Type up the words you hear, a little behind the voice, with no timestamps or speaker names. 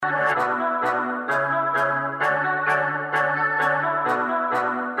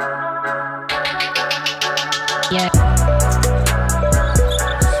Hello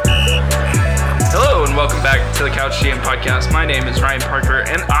and welcome back to the Couch GM podcast. My name is Ryan Parker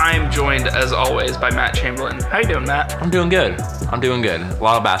and I'm joined as always by Matt Chamberlain. How you doing, Matt? I'm doing good. A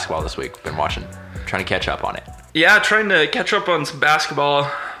lot of basketball this week. Been watching. Trying to catch up on it. Yeah, trying to catch up on some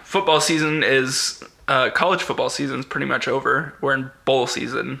basketball. Football season is, college football season is pretty much over. We're in bowl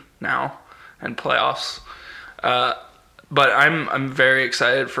season now and playoffs. But I'm very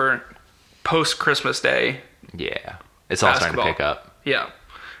excited for post-Christmas Day. Yeah. It's all starting to pick up. Yeah.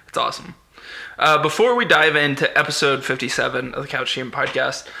 It's awesome. Before we dive into episode 57 of the Couch GM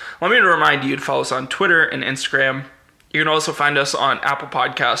podcast, let me remind you to follow us on Twitter and Instagram. You can also find us on Apple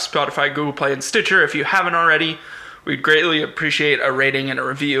Podcasts, Spotify, Google Play, and Stitcher if you haven't already. We'd greatly appreciate a rating and a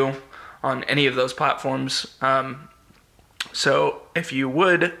review on any of those platforms. So if you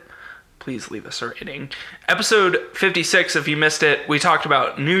would, please leave us a rating. Episode 56, if you missed it, we talked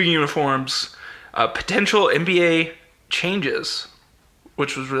about new uniforms, potential NBA changes,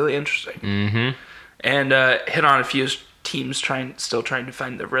 which was really interesting. Mm-hmm. And hit on a few teams still trying to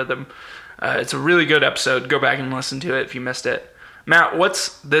find the rhythm. It's a really good episode. Go back and listen to it if you missed it. Matt,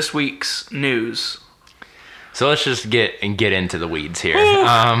 what's this week's news? So let's just get into the weeds here.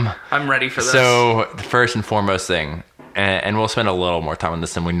 I'm ready for this. So the first and foremost thing, and we'll spend a little more time on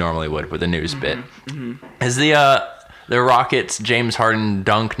this than we normally would with the news bit, is the Rockets James Harden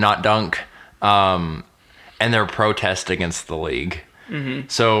dunk, not dunk, and their protest against the league. Mm-hmm.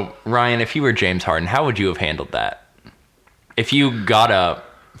 So Ryan, if you were James Harden, how would you have handled that? If you got up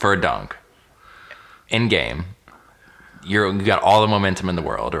for a dunk in game, you got all the momentum in the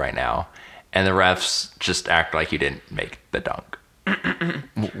world right now, and the refs just act like you didn't make the dunk.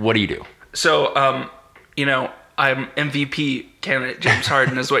 What do you do? So, I'm MVP candidate James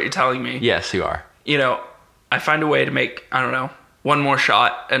Harden is what you're telling me. Yes, you are. I find a way to make, one more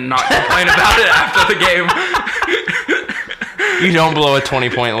shot and not complain about it after the game. You don't blow a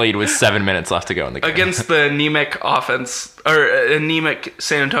 20-point lead with 7 minutes left to go in the game. Against the anemic offense, or anemic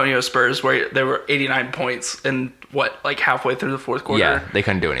San Antonio Spurs, where there were 89 points in, halfway through the fourth quarter? Yeah, they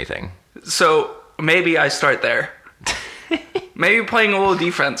couldn't do anything. So maybe I start there. Maybe playing a little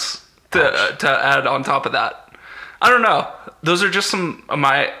defense to add on top of that. I don't know. Those are just some of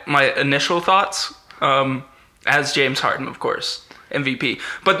my initial thoughts. As James Harden, of course, MVP.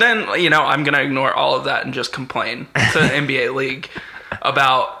 But then, I'm going to ignore all of that and just complain to the NBA League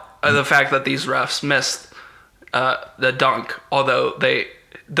about the fact that these refs missed the dunk, although the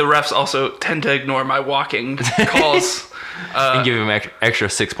refs also tend to ignore my walking calls. And give him extra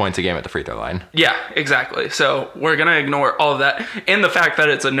 6 points a game at the free throw line. Yeah, exactly. So we're going to ignore all of that. And the fact that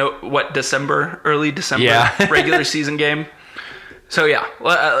it's early December regular season game. So yeah,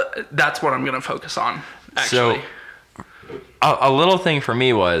 that's what I'm going to focus on, actually. So a little thing for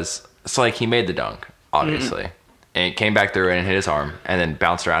me was, it's like he made the dunk, obviously. Mm-hmm. And it came back through and hit his arm and then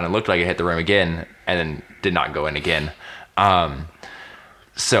bounced around and looked like it hit the rim again and then did not go in again.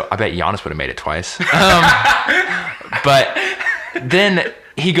 So I bet Giannis would have made it twice. But then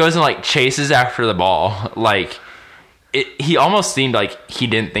he goes and chases after the ball. He almost seemed like he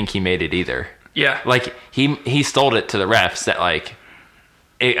didn't think he made it either. Yeah. He stole it to the refs that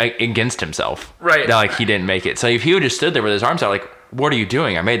against himself. Right. That he didn't make it. So if he would have stood there with his arms out what are you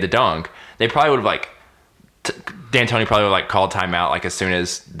doing? I made the dunk. They probably would have D'Antoni probably would have called timeout as soon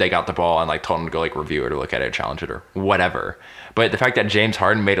as they got the ball and told him to go review it or look at it or challenge it or whatever. But the fact that James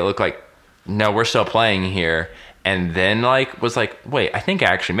Harden made it look like, no, we're still playing here, and then was wait, I think I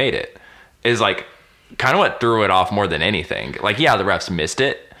actually made it, is kind of what threw it off more than anything. the refs missed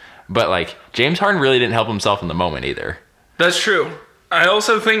it, but James Harden really didn't help himself in the moment either. That's true. I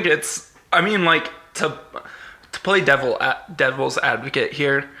also think it's, to play devil's advocate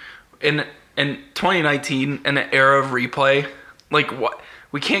here, in 2019, in an era of replay, what?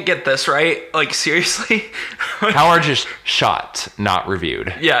 We can't get this right? Seriously? How are just shots not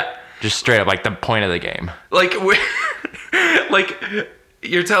reviewed? Yeah. Just straight up, the point of the game.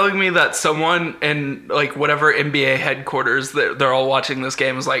 You're telling me that someone in, whatever NBA headquarters, they're all watching this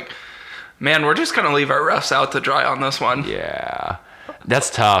game is man, we're just going to leave our refs out to dry on this one. Yeah. That's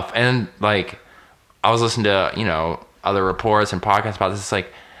tough. And, I was listening to, other reports and podcasts about this. It's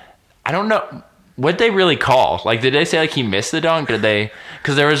I don't know. What'd they really call? Did they say, he missed the dunk? Did they...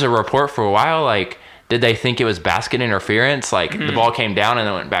 Because there was a report for a while, did they think it was basket interference? The ball came down and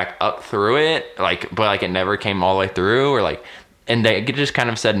then went back up through it? But, it never came all the way through? Or, And they just kind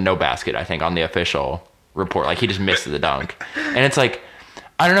of said no basket, I think, on the official report. He just missed the dunk. And it's I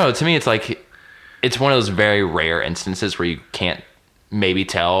don't know. To me, it's it's one of those very rare instances where you can't maybe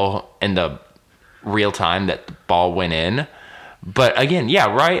tell in the real time that the ball went in. But again,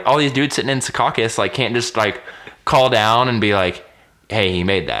 yeah, right. All these dudes sitting in Secaucus like can't just like call down and be like, "Hey, he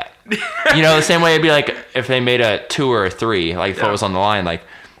made that." You know, the same way it'd be like if they made a 2 or a 3, like if it was on the line, like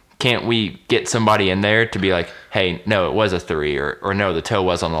can't we get somebody in there to be like, "Hey, no, it was a 3," or no, the toe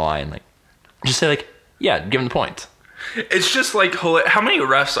was on the line. Like, just say like, "Yeah, give him the points." It's just like, how many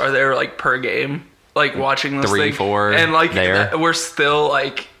refs are there like per game? Like watching this 3, thing? 4, and like there. we're still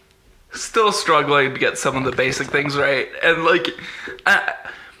struggling to get some of the basic things right. And like,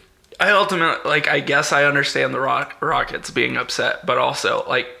 I ultimately, like, I guess I understand the Rockets being upset, but also,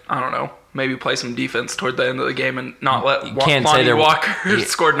 like, I don't know, maybe play some defense toward the end of the game and not let Lonnie Walker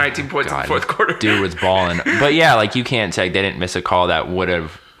scored 19 points in the fourth quarter. Dude was balling. But yeah, like, you can't say they didn't miss a call that would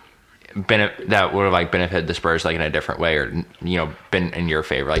have like benefited the Spurs like in a different way, or you know, been in your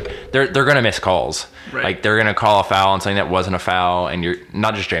favor. Like they're gonna miss calls. Right. Like they're gonna call a foul on something that wasn't a foul, and you're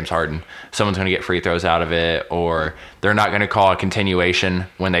not just James Harden. Someone's gonna get free throws out of it, or they're not gonna call a continuation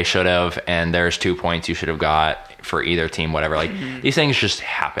when they should have, and there's 2 points you should have got for either team, whatever. Like these things just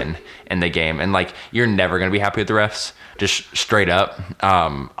happen in the game, and like you're never gonna be happy with the refs, just straight up,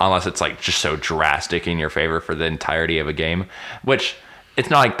 unless it's like just so drastic in your favor for the entirety of a game, which. It's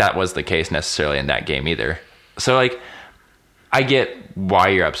not like that was the case necessarily in that game either. So, like, I get why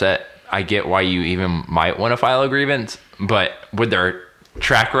you're upset. I get why you even might want to file a grievance. But with their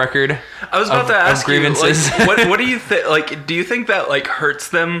track record I was about to ask grievances. You, like, what do you think? Like, do you think that, like, hurts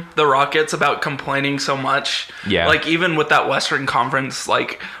them, the Rockets, about complaining so much? Yeah. Like, even with that Western Conference,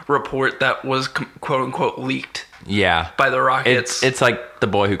 like, report that was, quote-unquote, leaked. Yeah. By the Rockets. It's like the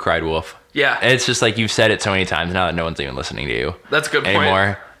boy who cried wolf. Yeah. It's just like you've said it so many times now that no one's even listening to you. That's a good point.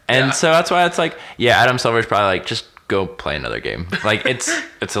 Anymore. And so that's why it's like, yeah, Adam Silver's probably like, just go play another game. Like, it's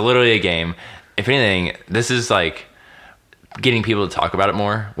literally a game. If anything, this is like getting people to talk about it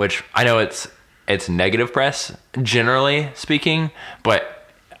more, which I know it's negative press, generally speaking, but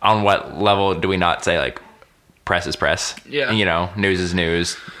on what level do we not say, like, press is press? Yeah. You know, news is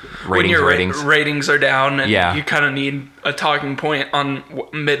news. When your ratings are down and yeah. you kind of need a talking point on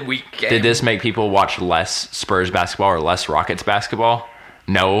midweek game. Did this make people watch less Spurs basketball or less Rockets basketball?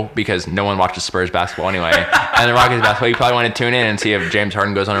 No, because no one watches Spurs basketball anyway. And the Rockets basketball, you probably want to tune in and see if James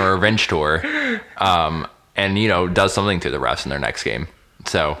Harden goes on a revenge tour and, you know, does something to the refs in their next game.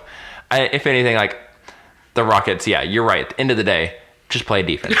 So, if anything, like, the Rockets, yeah, you're right. At the end of the day, just play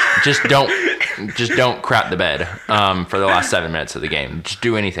defense. Just don't crap the bed for the last 7 minutes of the game. Just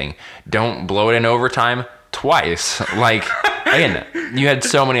do anything. Don't blow it in overtime twice. Like, again, you had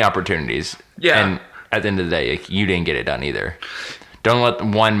so many opportunities. Yeah. And at the end of the day, you didn't get it done either. Don't let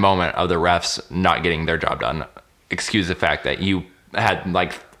one moment of the refs not getting their job done excuse the fact that you had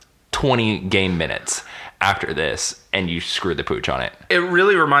like 20 game minutes after this and you screwed the pooch on it. It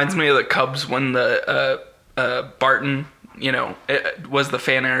really reminds me of the Cubs when the Barton, you know, it was the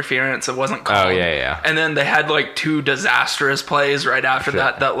fan interference. It wasn't called. Oh, yeah. And then they had like 2 disastrous plays right after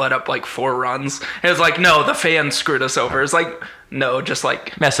that led up like 4 runs. And it's like, no, the fan screwed us over. It's like, no, just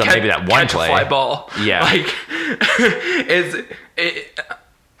like mess up maybe that one play. A fly ball. Yeah. Like,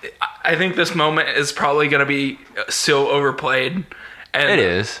 I think this moment is probably going to be so overplayed. And it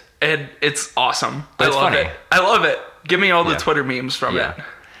is. And it's awesome. But I love it. Give me all the Yeah. Twitter memes from it.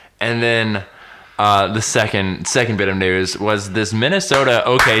 And then the second bit of news was this Minnesota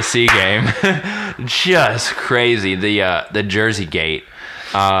OKC game. Just crazy. The Jersey Gate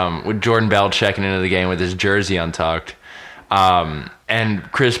with Jordan Bell checking into the game with his jersey untucked.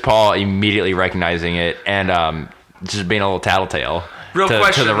 And Chris Paul immediately recognizing it and just being a little tattletale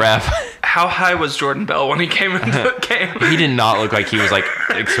to the ref. How high was Jordan Bell when he came into the game? He did not look like he was like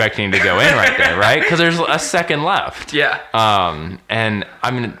expecting to go in right there, right? Because there's a second left. Yeah. And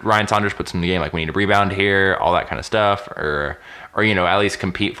I mean, Ryan Saunders puts in the game like, we need to rebound here, all that kind of stuff, or you know, at least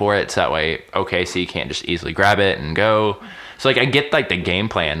compete for it, so that way OKC can't just easily grab it and go. So like, I get like the game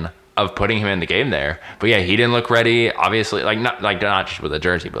plan of putting him in the game there, but yeah, he didn't look ready. Obviously, not just with a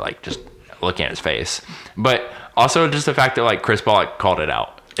jersey, but like just looking at his face. But also just the fact that like Chris Paul called it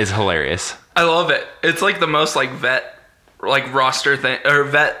out is hilarious. I love it. It's like the most like vet like roster thing or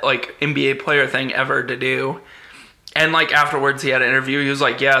vet like NBA player thing ever to do. And like afterwards he had an interview. He was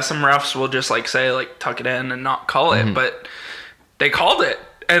like, yeah, some refs will just like say like tuck it in and not call it, but they called it.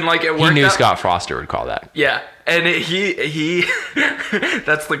 And like it worked. He knew out. Scott Foster would call that. Yeah. And he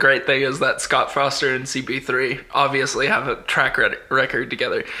that's the great thing is that Scott Foster and CP3 obviously have a track record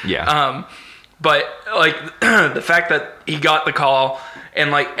together. Yeah. But like the fact that he got the call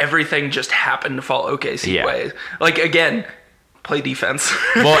and like everything just happened to fall OKC ways. Like again, play defense.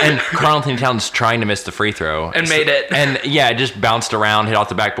 Well, and Karl Anthony Towns trying to miss the free throw. And made it. And yeah, it just bounced around, hit off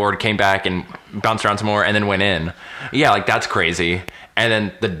the backboard, came back and bounced around some more, and then went in. Yeah, like that's crazy. And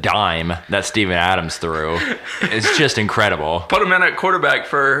then the dime that Steven Adams threw is just incredible. Put him in at quarterback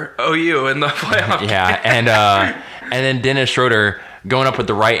for OU in the playoff. Yeah, and then Dennis Schroeder going up with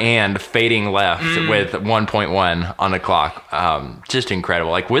the right hand, fading left with 1.1 on the clock. Just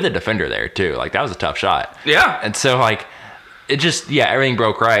incredible. Like with a defender there too. Like that was a tough shot. Yeah. And so like it just everything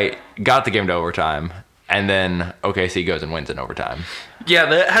broke right. Got the game to overtime, and then OKC goes and wins in overtime. Yeah,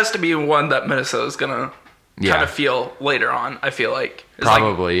 that has to be one that Minnesota's gonna kind of feel later on. I feel like it's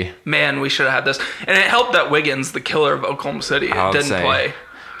probably. Like, man, we should have had this, and it helped that Wiggins, the killer of Oklahoma City, didn't play.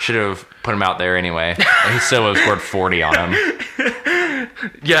 Should have put him out there anyway. He still would have scored 40 on him.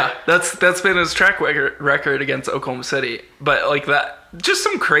 Yeah, that's been his track record against Oklahoma City. But like that, just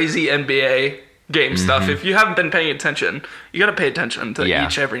some crazy NBA game stuff. If you haven't been paying attention, you got to pay attention to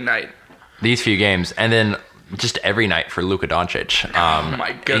every night. These few games, and then just every night for Luka Doncic. Oh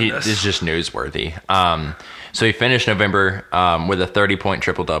my goodness, it's just newsworthy. So he finished November with a 30-point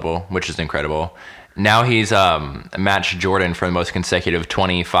triple-double, which is incredible. Now he's matched Jordan for the most consecutive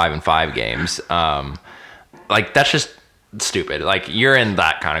 25-5 games. Like that's just stupid. Like you're in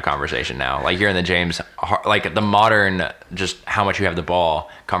that kind of conversation now. Like you're in the James, like the modern, just how much you have the ball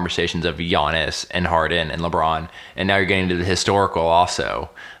conversations of Giannis and Harden and LeBron, and now you're getting to the historical also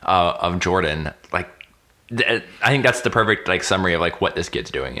of Jordan. Like I think that's the perfect like summary of like what this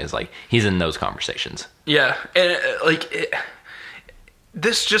kid's doing is like he's in those conversations. Yeah, and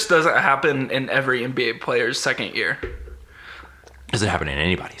this just doesn't happen in every NBA player's second year. Doesn't happen in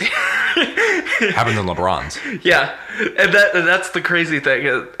anybody's. Happens in LeBron's. Yeah, and that's the crazy thing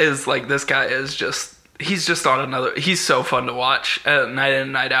is like this guy is just he's just on another. He's so fun to watch night in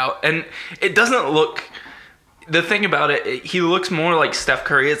and night out, and it doesn't look. The thing about it, he looks more like Steph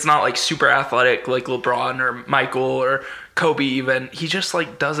Curry. It's not like super athletic like LeBron or Michael or Kobe even. He just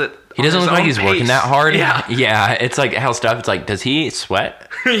like does it. He doesn't look like he's working that hard. Yeah. It's like how Steph. It's like, does he sweat?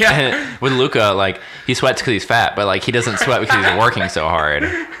 Yeah. With Luka, like he sweats because he's fat, but like he doesn't sweat because he's working so hard,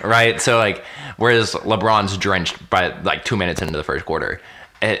 right? So like, whereas LeBron's drenched by like 2 minutes into the first quarter,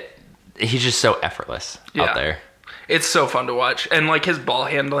 he's just so effortless out there. It's so fun to watch, and like his ball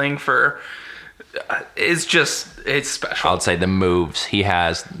handling it's special. I'd say the moves he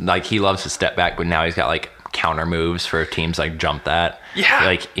has, like he loves to step back, but now he's got like counter moves for teams like jump that. Yeah.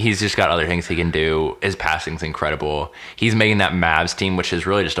 Like he's just got other things he can do. His passing's incredible. He's making that Mavs team, which is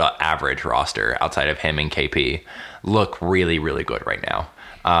really just an average roster outside of him and KP, look really, really good right now.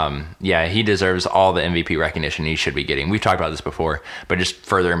 He deserves all the MVP recognition he should be getting. We've talked about this before, but just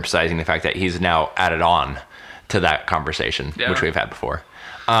further emphasizing the fact that he's now added on to that conversation, which we've had before.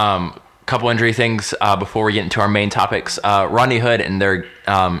 Couple injury things before we get into our main topics. Rodney Hood in their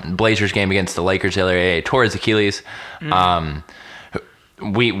Blazers game against the Lakers the other day tore his Achilles.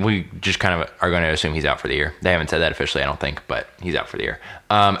 We just kind of are going to assume he's out for the year. They haven't said that officially, I don't think, but he's out for the year.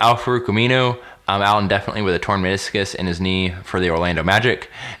 Al-Farouq Aminu, out indefinitely with a torn meniscus in his knee for the Orlando Magic.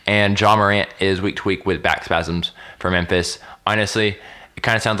 And Ja Morant is week to week with back spasms for Memphis. Honestly, it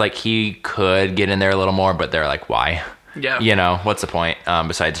kind of sounds like he could get in there a little more, but they're like, why? Yeah. You know, what's the point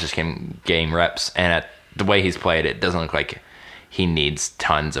besides just game reps? And at the way he's played, it doesn't look like he needs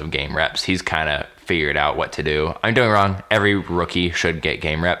tons of game reps. He's kind of figured out what to do. I'm doing wrong. Every rookie should get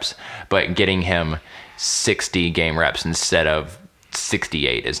game reps, but getting him 60 game reps instead of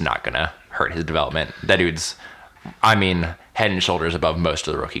 68 is not going to hurt his development. That dude's, head and shoulders above most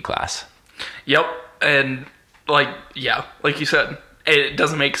of the rookie class. Yep. And like you said, it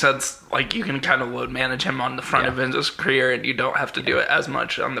doesn't make sense. Like you can kind of load manage him on the front of his career, and you don't have to do it as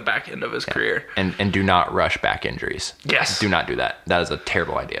much on the back end of his career. And do not rush back injuries. Yes, do not do that. That is a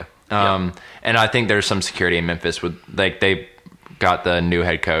terrible idea. And I think there's some security in Memphis with like they got the new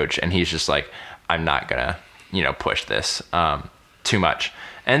head coach, and he's just like, I'm not gonna push this too much,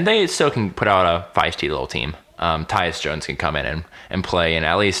 and they still can put out a feisty little team. Tyus Jones can come in and play and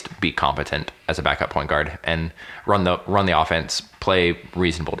at least be competent as a backup point guard and run the offense, play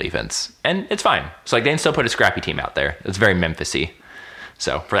reasonable defense, and it's fine. So like they can still put a scrappy team out there. It's very Memphis-y.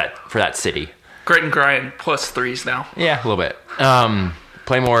 So for that city, grit and grind plus threes now. Yeah, a little bit.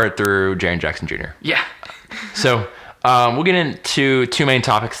 Play more through Jaren Jackson Jr. Yeah. So we'll get into two main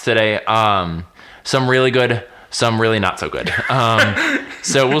topics today. Some really good, some really not so good.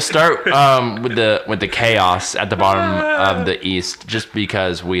 So we'll start with the chaos at the bottom of the East, just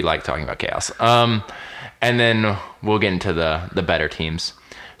because we like talking about chaos. And then we'll get into the better teams.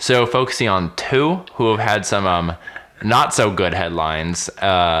 So focusing on two who have had some not so good headlines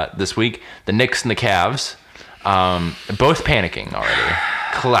this week: the Knicks and the Cavs. Both panicking already.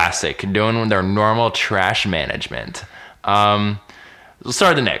 Classic. Doing their normal trash management. We'll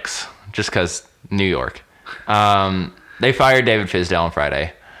start with the Knicks, just because New York. They fired David Fizdale on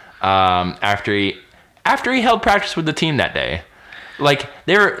Friday after he held practice with the team that day.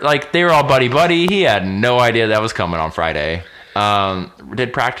 They were all buddy. He had no idea that was coming on Friday.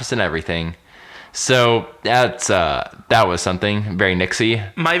 Did practice and everything. So that was something very Knicksy.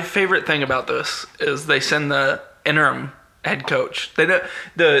 My favorite thing about this is they send the interim head coach. They don't,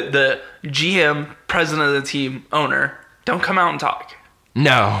 the GM, president of the team, owner, don't come out and talk.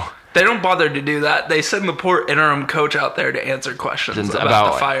 No. They don't bother to do that. They send the poor interim coach out there to answer questions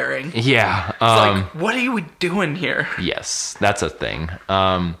about the firing. Yeah. It's like, what are we doing here? Yes, that's a thing.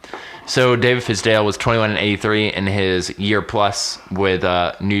 So David Fizdale was 21-83 in his year plus with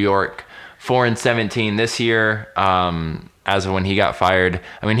New York. 4-17 this year. As of when he got fired,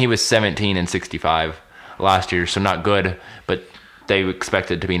 I mean, he was 17-65 last year, so not good, but they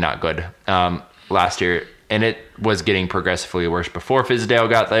expected to be not good last year. And it was getting progressively worse before Fizdale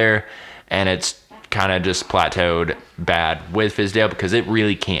got there, and it's kind of just plateaued bad with Fizdale because it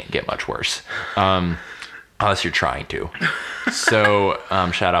really can't get much worse unless you're trying to. So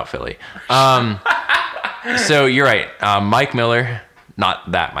shout out Philly. So you're right. Mike Miller,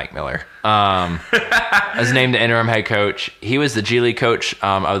 not that Mike Miller, is named the interim head coach. He was the G League coach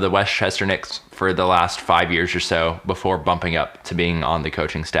of the Westchester Knicks for the last 5 years or so before bumping up to being on the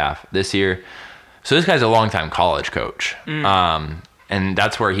coaching staff this year. So this guy's a longtime college coach. And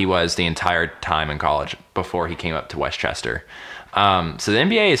that's where he was the entire time in college before he came up to Westchester. So the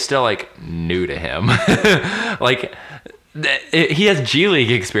NBA is still new to him. He has G League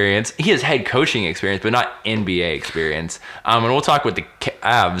experience. He has head coaching experience, but not NBA experience. And we'll talk with the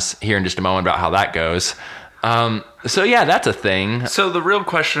Cavs here in just a moment about how that goes. So yeah, that's a thing. So the real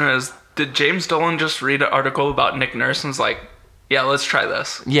question is, did James Dolan just read an article about Nick Nurse and was like, yeah, let's try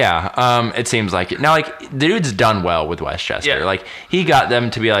this? Yeah, it seems like it. Now, the dude's done well with Westchester. Yeah. He got them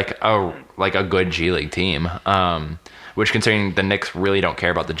to be a good G League team, which, considering the Knicks really don't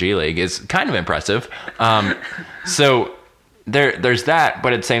care about the G League, is kind of impressive. So there's that,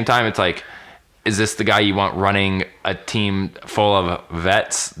 but at the same time, it's is this the guy you want running a team full of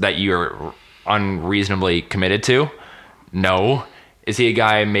vets that you're unreasonably committed to? No. Is he a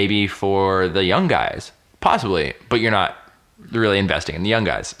guy maybe for the young guys? Possibly, but you're not really investing in the young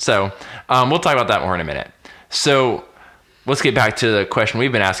guys. So we'll talk about that more in a minute. So let's get back to the question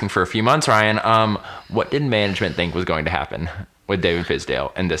we've been asking for a few months, Ryan. What did management think was going to happen with David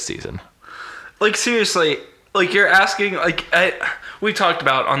Fizdale in this season? Seriously, you're asking, we talked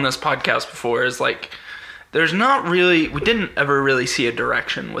about on this podcast before, is there's not really, we didn't ever really see a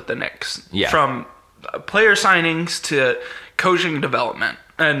direction with the Knicks. Yeah. From player signings to coaching development.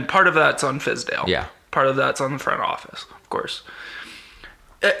 And part of that's on Fizdale. Yeah. Part of that's on the front office, of course.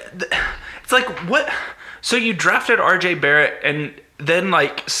 It's what? So you drafted RJ Barrett and then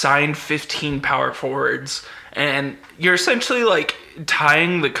signed 15 power forwards, and you're essentially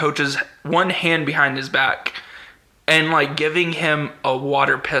tying the coach's one hand behind his back and giving him a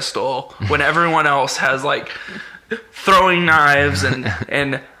water pistol when everyone else has throwing knives and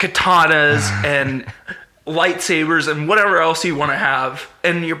katanas and lightsabers and whatever else you want to have,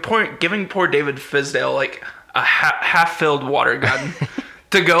 and you're giving poor David Fizdale a half-filled water gun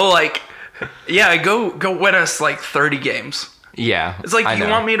to go go win us 30 games. Yeah, it's you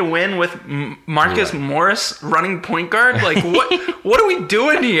want me to win with Marcus Morris running point guard? What are we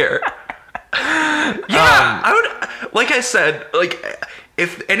doing here? Yeah, I would. Like I said,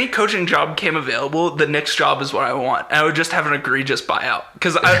 if any coaching job came available, the Knicks job is what I want. I would just have an egregious buyout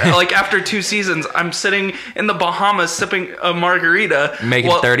because after 2 seasons, I'm sitting in the Bahamas sipping a margarita,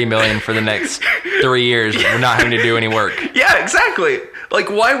 making $30 million for the next 3 years. We're not having to do any work. Yeah, exactly.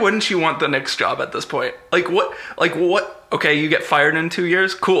 Why wouldn't you want the Knicks job at this point? What? Okay, you get fired in 2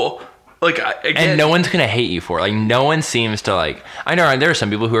 years. Cool. And no one's gonna hate you for it. No one seems to I know there are some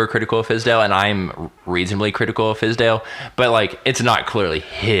people who are critical of Fizdale, and I'm reasonably critical of Fizdale, but it's not clearly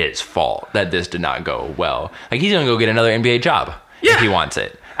his fault that this did not go well. He's gonna go get another NBA job if he wants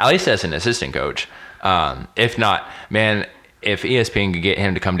it, at least as an assistant coach. If not, man, if ESPN could get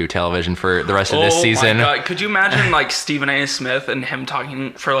him to come do television for the rest of this season. My God. Could you imagine Stephen A. Smith and him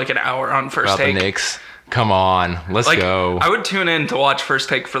talking for an hour on First Take? About the Knicks. Come on, let's go. I would tune in to watch First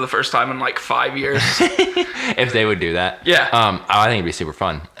Take for the first time in 5 years. If they would do that. Yeah. I think it'd be super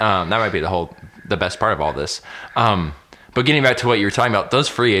fun. That might be the best part of all this. But getting back to what you were talking about, those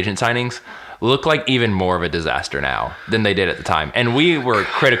free agent signings look like even more of a disaster now than they did at the time. And we were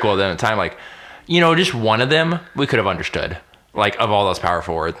critical of them at the time. Just one of them we could have understood. Of all those power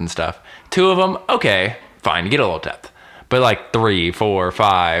forwards and stuff. 2 of them, okay. fine, get a little depth. But like 3, 4,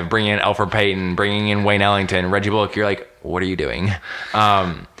 5, bringing in Elfrid Payton, bringing in Wayne Ellington, Reggie Bullock, you're like, what are you doing?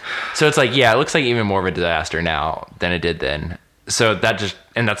 So it's like, yeah, it looks like even more of a disaster now than it did then. So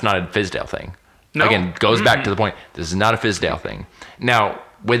and that's not a Fizdale thing. No. Again, goes back to the point. This is not a Fizdale thing. Now,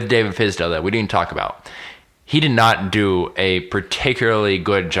 with David Fizdale that we didn't talk about, he did not do a particularly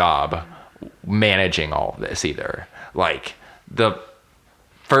good job managing all of this either. Like the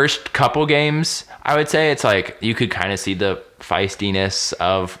first couple games, I would say it's like you could kind of see the feistiness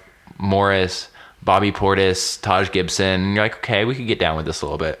of Morris, Bobby Portis, Taj Gibson. And you're like, okay, we could get down with this a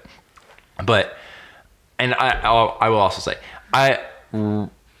little bit. But, and I will also say, I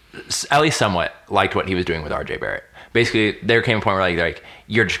at least somewhat liked what he was doing with RJ Barrett. Basically, there came a point where like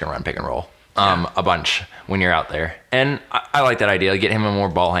you're just gonna run pick and roll a bunch when you're out there, and I like that idea. Get him in more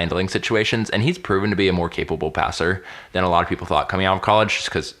ball handling situations, and he's proven to be a more capable passer than a lot of people thought coming out of college, just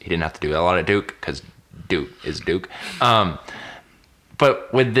because he didn't have to do a lot at Duke, because Duke is Duke.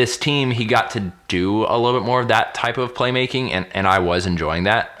 But with this team, he got to do a little bit more of that type of playmaking, and I was enjoying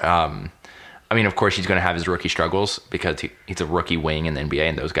that. I mean, of course, he's going to have his rookie struggles because he's a rookie wing in the NBA,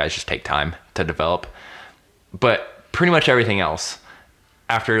 and those guys just take time to develop. But pretty much everything else,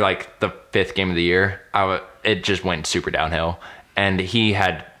 after like the 5th game of the year, it just went super downhill, and he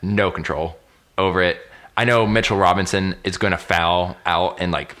had no control over it. I know Mitchell Robinson is going to foul out in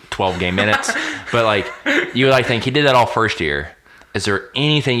like 12 game minutes, but like you would like think he did that all first year. Is there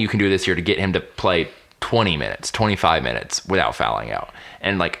anything you can do this year to get him to play 20 minutes, 25 minutes without fouling out?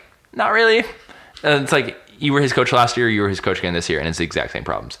 And like, not really. It's like you were his coach last year, you were his coach again this year, and it's the exact same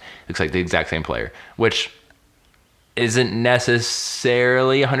problems. Looks like the exact same player, which isn't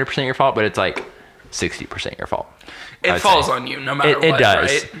necessarily 100% your fault, but it's like 60% your fault. It falls on you no matter what, it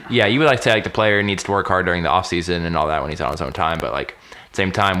does. Right? Yeah, you would like to say like the player needs to work hard during the offseason and all that when he's on his own time, but like at the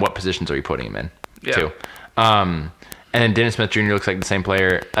same time, what positions are you putting him in too? And then Dennis Smith Jr. looks like the same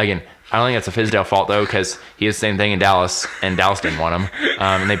player. Again, I don't think that's a Fizdale fault, though, because he is the same thing in Dallas, and Dallas didn't want him.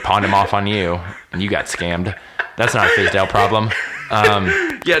 And they pawned him off on you, and you got scammed. That's not a Fizdale problem.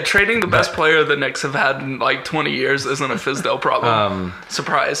 Yeah, trading the best player the Knicks have had in like 20 years isn't a Fizdale problem.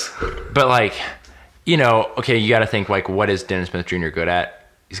 Surprise. But, like, you know, okay, you got to think, like, what is Dennis Smith Jr. good at?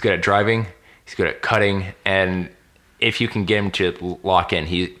 He's good at driving. He's good at cutting. And if you can get him to lock in,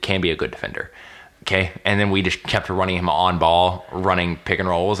 he can be a good defender. Okay, and then we just kept running him on ball, running pick and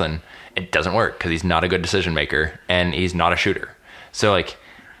rolls, and it doesn't work because he's not a good decision maker and he's not a shooter. So like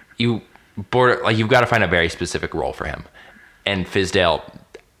you've got to find a very specific role for him. And Fizdale,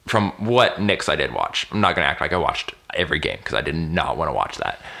 from what Knicks I did watch, I'm not gonna act like I watched every game because I did not want to watch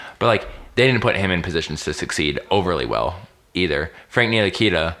that. But like they didn't put him in positions to succeed overly well either. Frank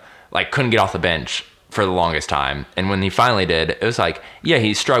Ntilikina like couldn't get off the bench for the longest time, and when he finally did, it was like, yeah,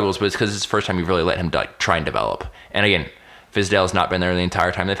 he struggles, but it's because it's the first time you've really let him like try and develop. And again, Fizdale's not been there the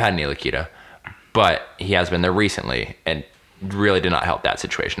entire time they've had Ntilikina, but he has been there recently, and really did not help that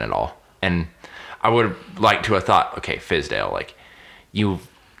situation at all. And I would like to have thought, okay, Fizdale, like you've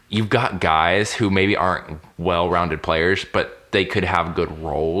got guys who maybe aren't well-rounded players, but they could have good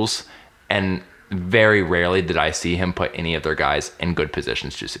roles, and very rarely did I see him put any of their guys in good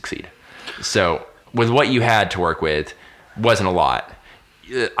positions to succeed. So with what you had to work with, wasn't a lot.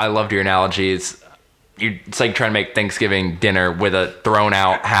 I loved your analogies. It's like trying to make Thanksgiving dinner with a thrown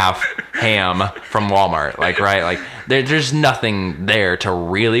out half ham from Walmart. Like, right? Like there's nothing there to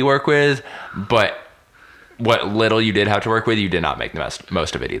really work with, but what little you did have to work with, you did not make the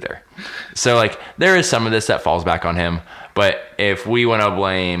most of it either. So like there is some of this that falls back on him, but if we want to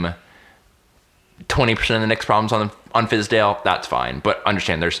blame 20% of the Knicks problems on Fizdale, that's fine. But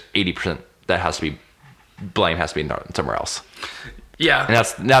understand there's 80% that has to be somewhere else. Yeah.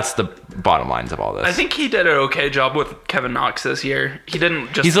 And that's the bottom lines of all this. I think he did an okay job with Kevin Knox this year. He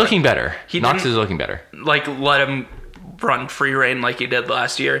didn't just... He's looking better. Knox is looking better. Like, let him run free reign like he did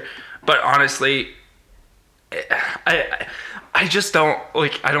last year. But honestly, I just don't...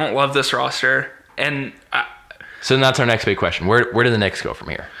 Like, I don't love this roster. And... So that's our next big question. Where do the Knicks go from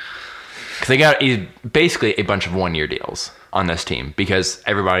here? Because they got basically a bunch of one-year deals on this team because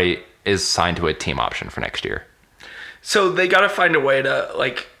everybody is signed to a team option for next year. So they got to find a way to,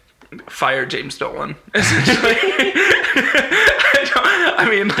 like, fire James Dolan, essentially. I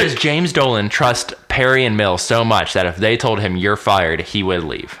mean, like, does James Dolan trust Perry and Mill so much that if they told him you're fired, he would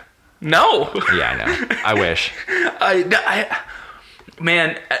leave? No. Yeah, I know. I wish.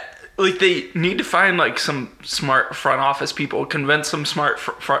 Man, like, they need to find, like, some smart front office people, convince some smart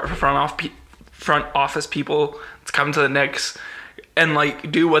front office people to come to the Knicks and,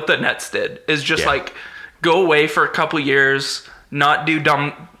 like, do what the Nets did, is just, like, go away for a couple years, not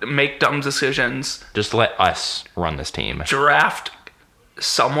make dumb decisions, Just let us run this team. draft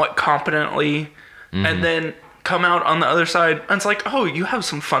somewhat competently, and then come out on the other side and it's like, oh, you have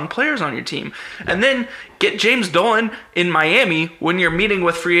some fun players on your team. And then get James Dolan in Miami when you're meeting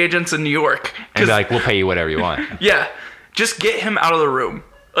with free agents in New York. And be like, we'll pay you whatever you want. Yeah, just get him out of the room.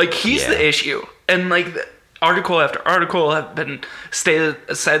 Like, he's the issue. And, like, article after article have been said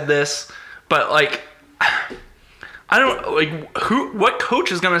this, but, like, I don't, like, what coach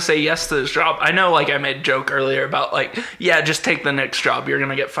is going to say yes to this job? I know, like, I made a joke earlier about, like, yeah, just take the next job. You're going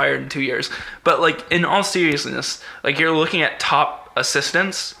to get fired in 2 years. But, like, in all seriousness, like, you're looking at top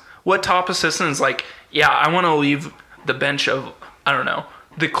assistants. What top assistant is like, yeah, I want to leave the bench of, I don't know,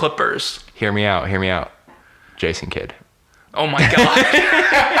 the Clippers. Hear me out. Jason Kidd. Oh, my God.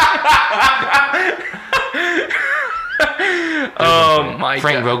 Oh, my God.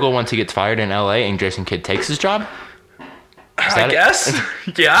 Frank Vogel, once he gets fired in LA and Jason Kidd takes his job? I guess.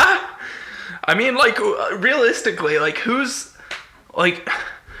 Yeah. I mean, like, realistically, like, who's, like...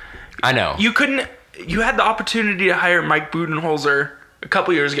 I know. You had the opportunity to hire Mike Budenholzer a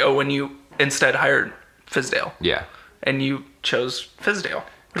couple years ago when you instead hired Fizdale. Yeah. And you chose Fizdale.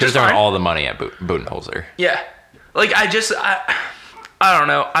 Because they're all the money at Budenholzer. Yeah. Like, I don't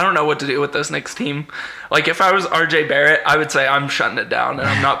know. I don't know what to do with this Knicks team. Like, if I was RJ Barrett, I would say I'm shutting it down and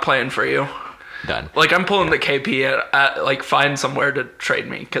I'm not playing for you. Done. Like, I'm pulling the KP at like, find somewhere to trade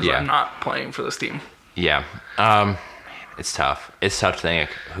me because I'm not playing for this team. Yeah. It's tough. It's tough to think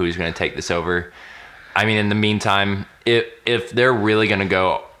who's going to take this over. I mean, in the meantime, if they're really going to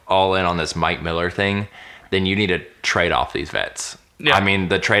go all in on this Mike Miller thing, then you need to trade off these vets. Yeah. I mean,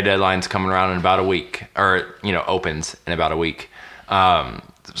 the trade deadline's coming around in about a week, or, opens in about a week.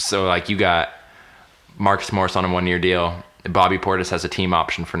 So, like, you got Marcus Morris on a 1-year deal. Bobby Portis has a team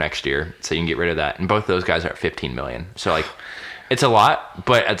option for next year, so you can get rid of that. And both those guys are at $15 million. So, like, it's a lot,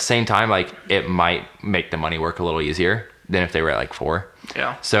 but at the same time, like, it might make the money work a little easier than if they were at, like, 4.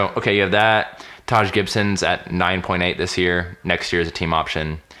 Yeah. So, okay, you have that. Taj Gibson's at 9.8 this year. Next year is a team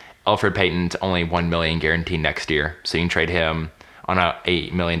option. Elfrid Payton's only $1 million guaranteed next year, so you can trade him on a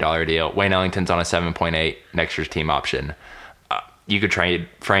 $8 million deal. Wayne Ellington's on a 7.8 next year's team option. You could trade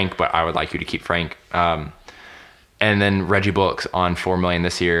Frank, but I would like you to keep Frank. And then Reggie Bullock's on $4 million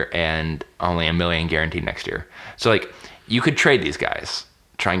this year and only $1 million guaranteed next year. So, like, you could trade these guys,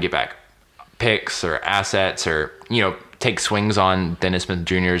 try and get back picks or assets, or take swings on Dennis Smith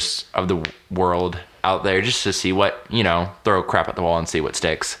Jr.'s of the world out there just to see what throw crap at the wall and see what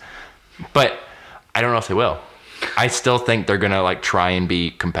sticks. But I don't know if they will. I still think they're gonna like try and be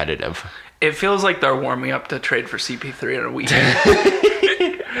competitive. It feels like they're warming up to trade for CP3 in a weekend.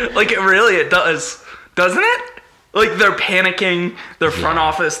 Like, it does, doesn't it? Like, they're panicking. Their front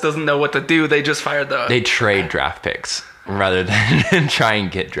office doesn't know what to do. They just fired They trade draft picks rather than try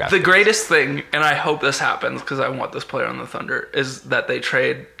and get draft picks. The greatest thing, and I hope this happens because I want this player on the Thunder, is that they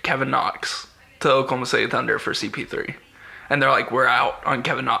trade Kevin Knox to Oklahoma City Thunder for CP3. And they're like, we're out on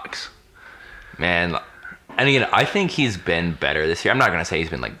Kevin Knox. Man, and again, I think he's been better this year. I'm not going to say he's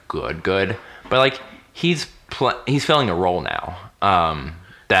been, like, good, but, like, he's filling a role now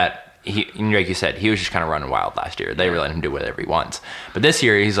that he, like you said, he was just kind of running wild last year. They let him do whatever he wants. But this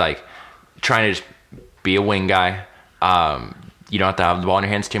year, he's, like, trying to just be a wing guy. You don't have to have the ball in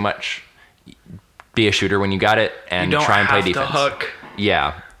your hands too much. Be a shooter when you got it, and try and play defense. Hook.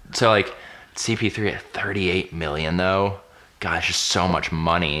 Yeah. So, like, CP3 at $38 million, though. Gosh, just so much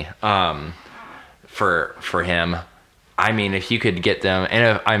money for him. I mean, if you could get them,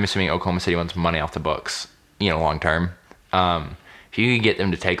 and I'm assuming Oklahoma City wants money off the books, long term. If you could get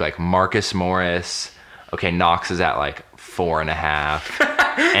them to take, like, Marcus Morris, okay, Knox is at, like,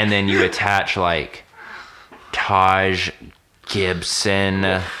 4.5, and then you attach, like, Taj Gibson.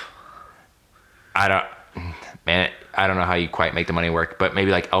 I don't know how you quite make the money work, but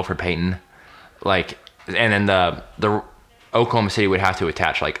maybe, like, Elfrid Payton, like, and then the Oklahoma City would have to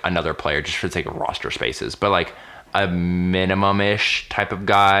attach, like, another player just for the sake of roster spaces, but, like, a minimum-ish type of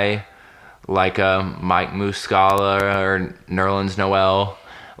guy, like a Mike Muscala or Nerlens Noel,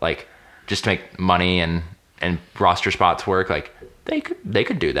 like, just to make money and roster spots work. Like, they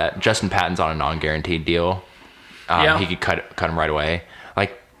could do that. Justin Patton's on a non-guaranteed deal. He could cut him right away.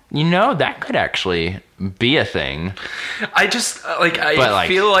 Like, that could actually be a thing. I just I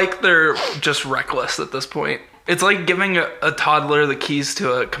feel like they're just reckless at this point. It's like giving a toddler the keys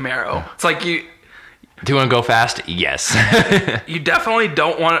to a Camaro. It's like do you want to go fast? Yes. You definitely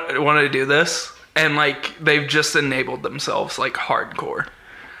don't want to do this, and like they've just enabled themselves like hardcore.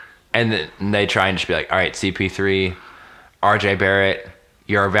 And then they try and just be like, all right, CP3, RJ Barrett,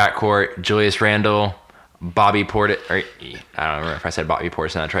 you're our backcourt, Julius Randle, Bobby Portis, or I don't remember if I said Bobby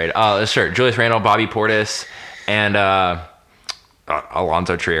Portis in that trade. Sure, Julius Randle, Bobby Portis, and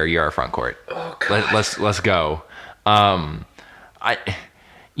Alonzo Trier. You're our front court. Oh, God. Let's go.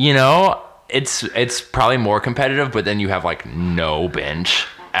 It's probably more competitive, but then you have like no bench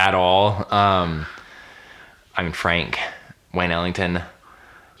at all. Frank, Wayne Ellington.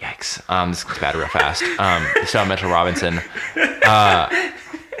 Yikes. This gets bad real fast. Still Mitchell Robinson.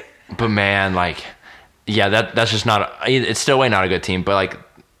 But man, that's just not. It's still way not a good team. But like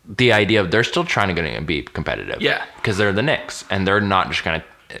the idea of they're still trying to be competitive. Yeah. Because they're the Knicks, and they're not just gonna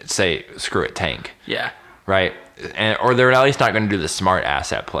say screw it, tank. Yeah. Right. Or they're at least not going to do the smart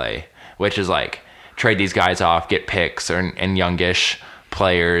asset play, which is like trade these guys off, get picks and youngish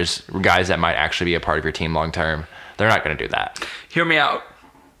players, guys that might actually be a part of your team long term. They're not going to do that. Hear me out.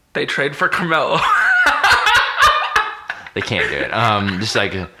 They trade for Carmelo. They can't do it. Just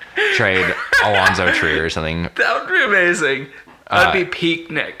like trade Alonzo Trier or something. That would be amazing. That'd be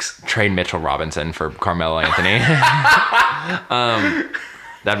peak Knicks. Trade Mitchell Robinson for Carmelo Anthony.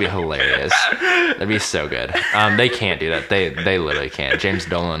 That'd be hilarious. That'd be so good. They can't do that. They literally can't. James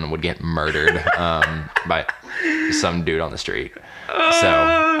Dolan would get murdered by some dude on the street.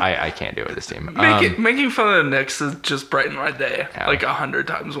 So I can't do it with this team. Making fun of the Knicks is just brighten my day like 100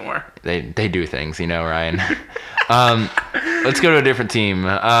 times more. They do things, Ryan. Let's go to a different team.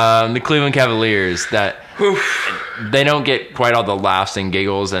 The Cleveland Cavaliers. They don't get quite all the laughs and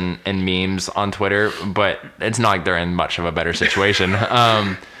giggles and memes on Twitter, but it's not like they're in much of a better situation.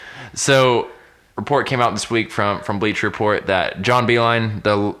 So report came out this week from Bleacher Report that John Beilein,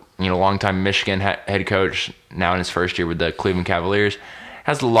 the longtime Michigan head coach, now in his first year with the Cleveland Cavaliers,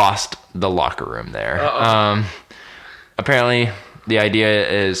 has lost the locker room there. Apparently, the idea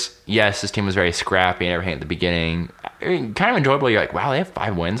is, yes, this team was very scrappy and everything at the beginning. Kind of enjoyable. You're like, wow, they have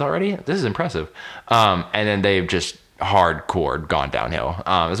 5 wins already? This is impressive. And then they've just hardcore gone downhill.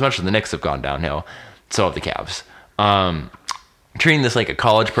 As much as the Knicks have gone downhill, so have the Cavs. Treating this like a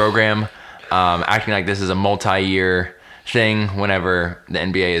college program, acting like this is a multi-year thing whenever the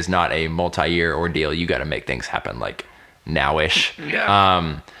NBA is not a multi-year ordeal. You got to make things happen like now-ish.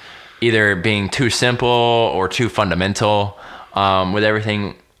 Yeah. Either being too simple or too fundamental with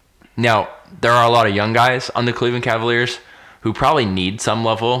everything. Now, there are a lot of young guys on the Cleveland Cavaliers who probably need some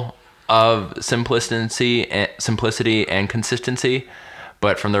level of simplicity and consistency.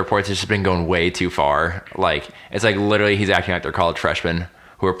 But from the reports, it's just been going way too far. Like, it's like literally he's acting like they're college freshmen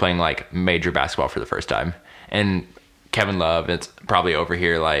who are playing like major basketball for the first time. And Kevin Love, it's probably over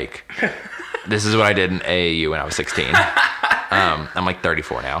here like, this is what I did in AAU when I was 16. I'm like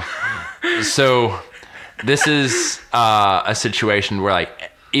 34 now. So this is a situation where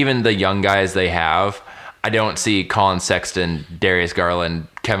like even the young guys they have, I don't see Colin Sexton, Darius Garland,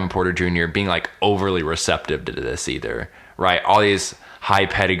 Kevin Porter Jr. being like overly receptive to this either, right? All these high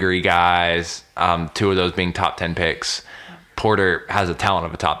pedigree guys, 2 of those being top 10 picks. Porter has the talent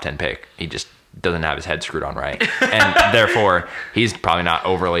of a top 10 pick. He just doesn't have his head screwed on right. And therefore, he's probably not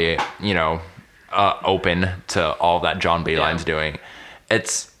overly, open to all that John Beilein's doing.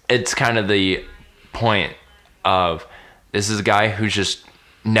 It's kind of the point of this is a guy who's just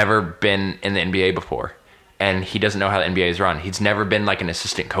never been in the NBA before. And he doesn't know how the NBA is run. He's never been like an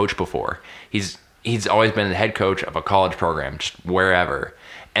assistant coach before. He's always been the head coach of a college program, just wherever.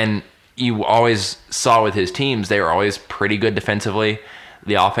 And you always saw with his teams, they were always pretty good defensively.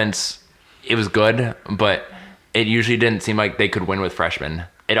 The offense, it was good, but it usually didn't seem like they could win with freshmen.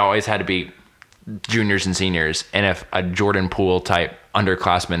 It always had to be juniors and seniors. And if a Jordan Poole type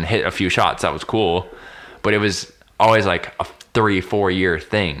underclassman hit a few shots, that was cool. But it was always like a 3-4 year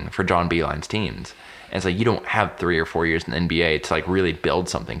thing for John Beilein's teams. And it's like, you don't have 3 or 4 years in the NBA to like really build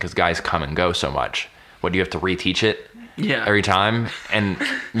something because guys come and go so much. What, do you have to reteach it every time? And,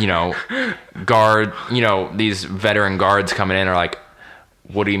 these veteran guards coming in are like,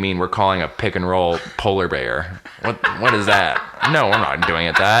 what do you mean we're calling a pick and roll polar bear? What is that? No, we're not doing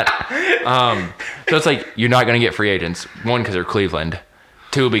it that. So it's like, you're not going to get free agents. 1, because they're Cleveland.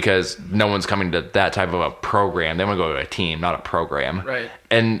 2, because no one's coming to that type of a program. They want to go to a team, not a program. Right.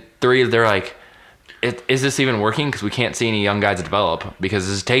 And 3, they're like, is this even working? Because we can't see any young guys develop because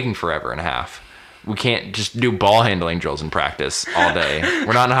this is taking forever and a half. We can't just do ball handling drills in practice all day.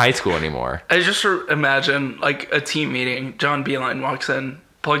 We're not in high school anymore. I just imagine like a team meeting. John Beilein walks in,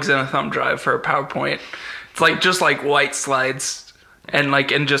 plugs in a thumb drive for a PowerPoint. It's like just like white slides and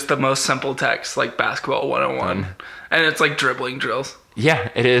like in just the most simple text, like basketball 101. And it's like dribbling drills.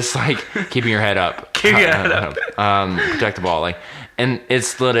 Yeah, it is like keeping your head up. Keeping your head up. Protect the ball. And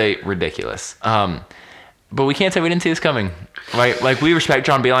it's literally ridiculous. But we can't say we didn't see this coming. Right? Like, we respect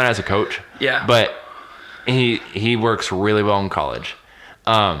John Beilein as a coach. Yeah. But He works really well in college.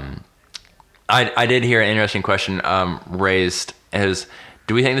 I did hear an interesting question raised is,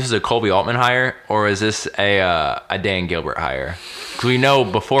 do we think this is a Colby Altman hire, or is this a Dan Gilbert hire? Because we know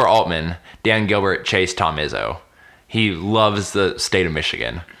before Altman, Dan Gilbert chased Tom Izzo. He loves the state of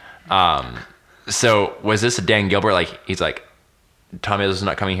Michigan. So was this a Dan Gilbert? Like, he's like, Tom Izzo's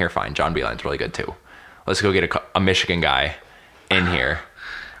not coming here, fine. John Beilein's really good too. Let's go get a Michigan guy in here.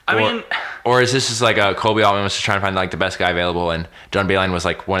 Or is this just like a Colby Altman was just trying to find like the best guy available, and John Beilein was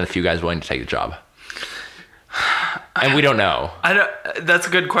like one of the few guys willing to take the job? And we don't know. That's a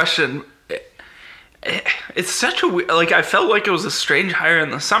good question. It's such a like, I felt like it was a strange hire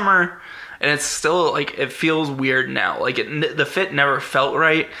in the summer, and it's still like, it feels weird now. Like, the fit never felt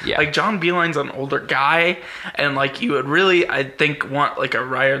right. Yeah. Like, John Beilein's an older guy, and like, you would really, I think, want like a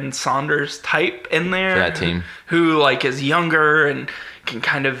Ryan Saunders type in there For that team, who like is younger and can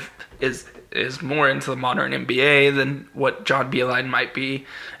kind of is more into the modern NBA than what John Beilein might be,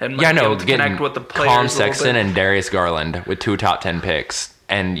 and might be able to connect with the players. Colin Sexton and Darius Garland with 2 top 10 picks,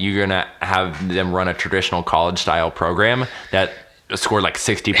 and you're gonna have them run a traditional college style program that scored like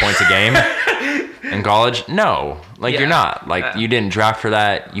 60 points a game in college? No, like, you're not. Like, you didn't draft for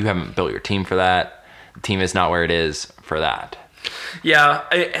that. You haven't built your team for that. The team is not where it is for that.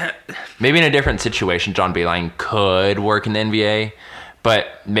 Yeah, maybe in a different situation, John Beilein could work in the NBA.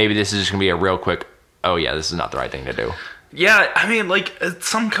 But maybe this is just going to be a real quick, oh yeah, this is not the right thing to do. Yeah, I mean, like,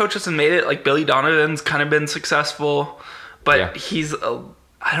 some coaches have made it. Like, Billy Donovan's kind of been successful, but he has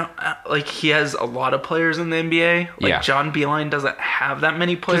a lot of players in the NBA. Like, John Beilein doesn't have that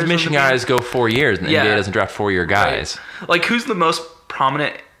many players. Because Michigan guys go 4 years, and the NBA doesn't draft 4-year guys. Right. Like, who's the most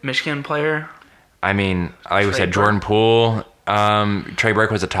prominent Michigan player? I mean, like we said, Jordan Poole. Trey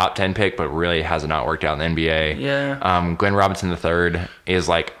Burke was a top 10 pick, but really has not worked out in the NBA. Yeah. Glenn Robinson III is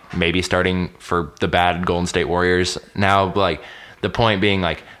like maybe starting for the bad Golden State Warriors now. But like, the point being,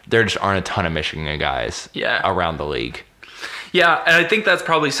 like, there just aren't a ton of Michigan guys around the league. Yeah, and I think that's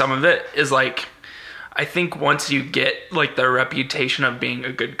probably some of it is like, I think once you get like the reputation of being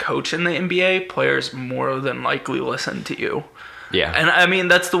a good coach in the NBA, players more than likely listen to you. Yeah. And I mean,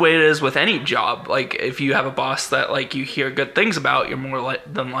 that's the way it is with any job. Like, if you have a boss that like you hear good things about, you're more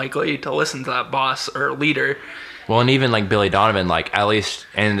than likely to listen to that boss or leader. Well, and even like Billy Donovan, like, at least,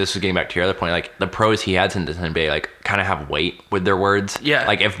 and this is getting back to your other point, like, the pros he had in the NBA, like, kind of have weight with their words. Yeah.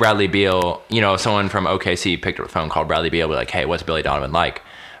 Like, if Bradley Beal, you know, someone from OKC picked up the phone, called Bradley Beal, be like, hey, what's Billy Donovan like?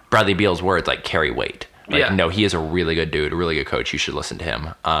 Bradley Beal's words, like, carry weight. Like, no, he is a really good dude, a really good coach. You should listen to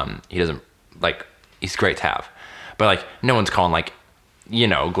him. He doesn't, like, he's great to have. But, like, no one's calling, like, you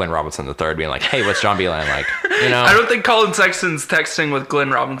know, Glenn Robinson III being like, hey, what's John Beilein like? You know? I don't think Colin Sexton's texting with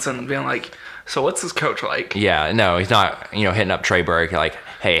Glenn Robinson being like, so what's this coach like? Yeah, no, he's not, you know, hitting up Trey Burke like,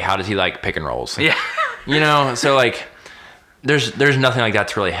 hey, how does he like pick and rolls? Yeah. You know, so like, there's nothing like that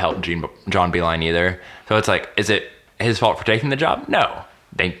to really help John Beilein either. So it's like, is it his fault for taking the job? No.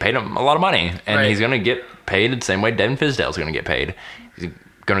 They paid him a lot of money, and he's going to get paid the same way Devin Fizdale's going to get paid. He's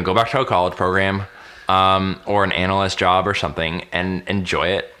going to go back to a college program or an analyst job or something and enjoy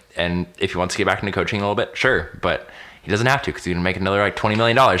it. And if he wants to get back into coaching a little bit, sure. But he doesn't have to, because he's going to make another like $20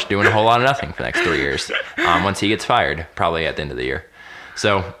 million doing a whole lot of nothing for the next 3 years once he gets fired, probably at the end of the year.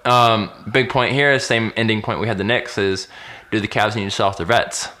 So big point here, same ending point we had the Knicks, is do the Cavs need to sell off their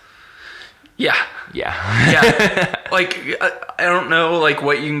vets? Yeah. Like, I don't know, like,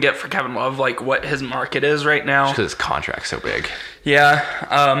 what you can get for Kevin Love, like, what his market is right now. Just because his contract's so big. Yeah.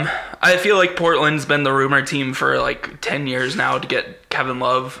 I feel like Portland's been the rumor team for, like, 10 years now to get Kevin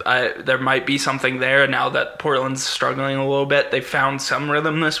Love. There might be something there now that Portland's struggling a little bit. They found some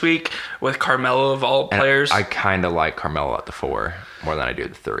rhythm this week with Carmelo of all players. I kind of like Carmelo at the 4 more than I do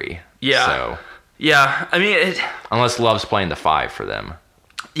the 3. Yeah. So. Yeah. I mean, unless Love's playing the 5 for them.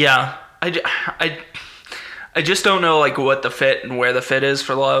 Yeah. I just don't know, like, what the fit and where the fit is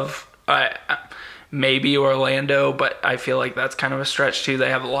for Love. Maybe Orlando, but I feel like that's kind of a stretch too. They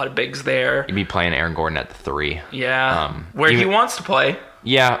have a lot of bigs there. You'd be playing Aaron Gordon at the 3. Yeah, where he wants to play.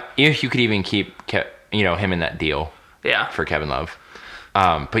 Yeah, if you could even keep him in that deal. Yeah, for Kevin Love.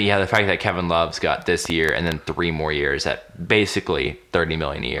 But yeah, the fact that Kevin Love's got this year and then 3 more years at basically $30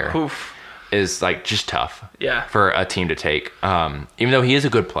 million a year. Oof. Is like just tough. Yeah, for a team to take. Even though he is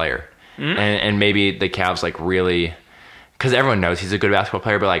a good player. Mm-hmm. And maybe the Cavs like really, because everyone knows he's a good basketball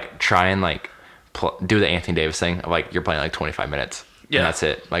player, but like try and like do the Anthony Davis thing of like, you're playing like 25 minutes. Yeah, and that's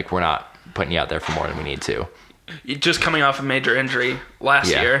it. Like, we're not putting you out there for more than we need to. You're just coming off a major injury last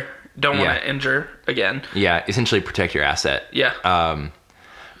year. Don't want to injure again. Yeah, essentially protect your asset. Yeah.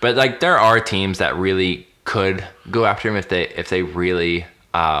 But like, there are teams that really could go after him if they really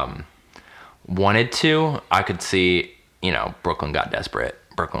wanted to, I could see, Brooklyn got desperate.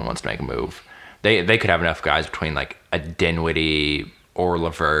 Brooklyn wants to make a move. They could have enough guys between like a Dinwiddie or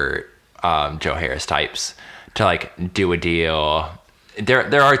LeVert, Joe Harris types to like do a deal.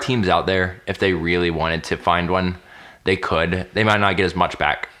 There are teams out there, if they really wanted to find one, they could. They might not get as much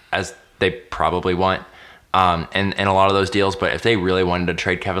back as they probably want in a lot of those deals, but if they really wanted to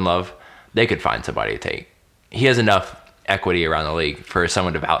trade Kevin Love, they could find somebody to take. He has enough equity around the league for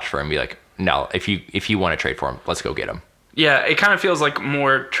someone to vouch for him and be like, no, if you want to trade for him, let's go get him. Yeah, it kind of feels like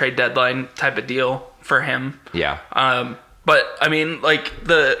more trade deadline type of deal for him. Yeah. But, I mean, like,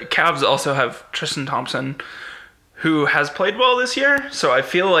 the Cavs also have Tristan Thompson, who has played well this year, so I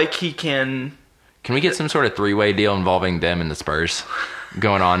feel like he can... Can we get some sort of three-way deal involving them and the Spurs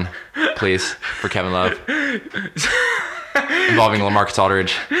going on, please, for Kevin Love? Involving LaMarcus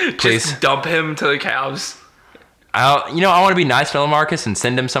Aldridge, please. Just dump him to the Cavs. I want to be nice to LaMarcus and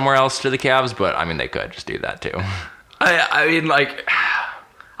send him somewhere else to the Cavs, but, I mean, they could just do that, too. I mean, like,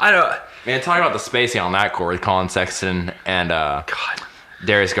 I don't... Man, talking about the spacing on that court with Colin Sexton and God.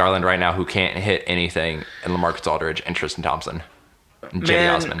 Darius Garland right now, who can't hit anything, and LaMarcus Aldridge and Tristan Thompson and J.D.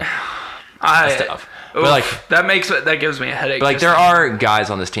 Osman. That's tough. But like that gives me a headache. But like there are guys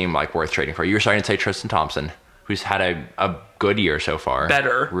on this team like worth trading for. You were starting to say Tristan Thompson, who's had a good year so far.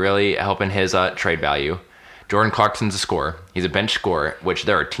 Better. Really helping his trade value. Jordan Clarkson's a scorer. He's a bench scorer, which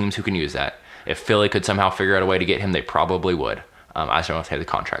there are teams who can use that. If Philly could somehow figure out a way to get him, they probably would. I just don't know if they have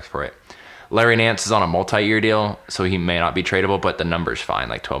the contract for it. Larry Nance is on a multi-year deal, so he may not be tradable, but the number's fine,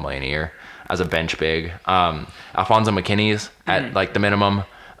 like $12 million a year as a bench big. Alfonso McKinney's at like the minimum.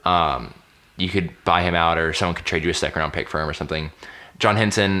 You could buy him out, or someone could trade you a second-round pick for him or something. John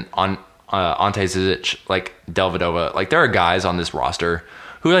Henson, Ante Zizic, like Delvedova. Like there are guys on this roster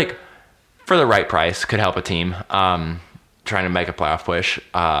who, like, for the right price, could help a team trying to make a playoff push,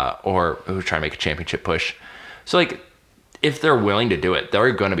 or who are trying to make a championship push. So like, if they're willing to do it, there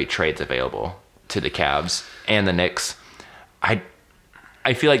are going to be trades available to the Cavs and the Knicks. I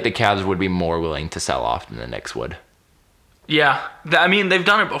feel like the Cavs would be more willing to sell off than the Knicks would. Yeah. I mean, they've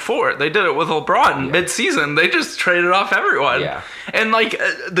done it before. They did it with LeBron mid-season. They just traded off everyone. Yeah. And, like,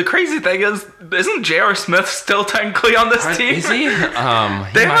 the crazy thing is, isn't J.R. Smith still technically on this team? Is he?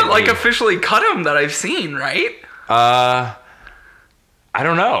 They haven't, like, officially cut him that I've seen, right? I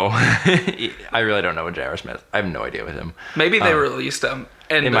don't know. I really don't know with J.R. Smith. I have no idea with him. Maybe they released him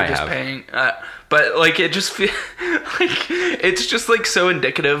and they're just paying. But like it just feels like it's just like so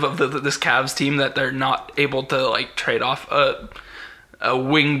indicative of this Cavs team that they're not able to like trade off a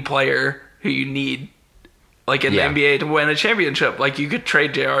wing player who you need like in the NBA to win a championship. Like you could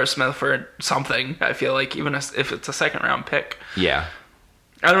trade J.R. Smith for something. I feel like even if it's a second round pick. Yeah.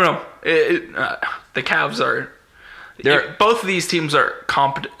 I don't know. The Cavs are. Both of these teams are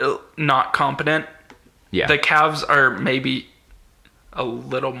not competent. Yeah. The Cavs are maybe a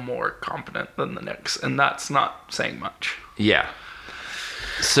little more competent than the Knicks, and that's not saying much. Yeah.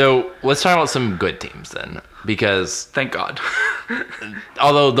 So let's talk about some good teams then, because thank God.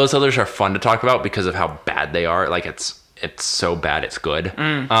 Although those others are fun to talk about because of how bad they are, like it's so bad it's good.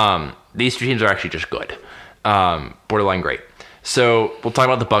 These two teams are actually just good, borderline great. So we'll talk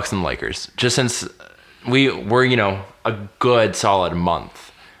about the Bucks and the Lakers, just since we're a good solid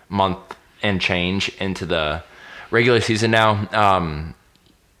month and change into the regular season now.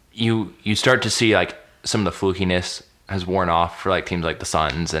 You start to see like some of the flukiness has worn off for like teams like the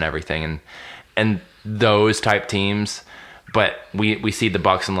Suns and everything and those type teams, but we see the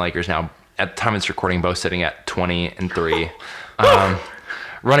Bucks and Lakers now at the time it's recording both sitting at 20-3,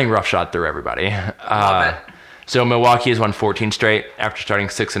 running roughshod through everybody. Love it. So Milwaukee has won 14 straight after starting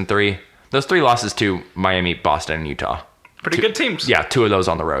 6-3. Those 3 losses to Miami, Boston, and Utah. Pretty good teams. Yeah, 2 of those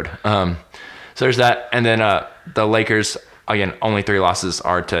on the road. So there's that. And then the Lakers, again, only 3 losses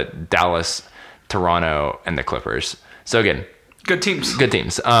are to Dallas, Toronto, and the Clippers. So again, good teams. Good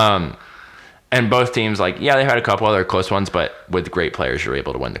teams. And both teams, like, yeah, they've had a couple other close ones, but with great players, you're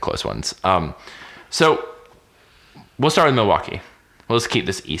able to win the close ones. So we'll start with Milwaukee. Let's keep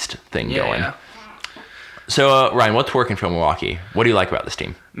this East thing going. Yeah. So, Ryan, what's working for Milwaukee? What do you like about this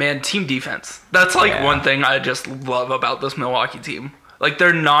team? Man, team defense. That's like one thing I just love about this Milwaukee team. Like,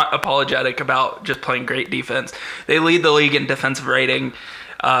 they're not apologetic about just playing great defense. They lead the league in defensive rating,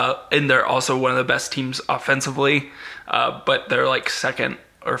 and they're also one of the best teams offensively, but they're like second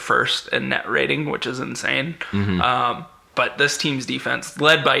or first in net rating, which is insane. But this team's defense,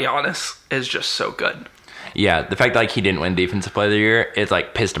 led by Giannis, is just so good. Yeah, the fact that like he didn't win Defensive Player of the Year, it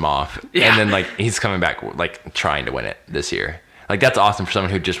like pissed him off. Yeah. And then like he's coming back like trying to win it this year. Like that's awesome for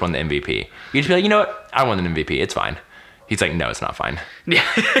someone who just won the MVP. You just be like, you know what? I won an MVP. It's fine. He's like, no, it's not fine.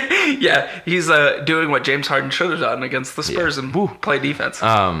 Yeah, he's doing what James Harden should have done against the Spurs and play defense.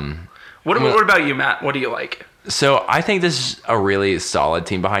 What about you, Matt? What do you like? So I think this is a really solid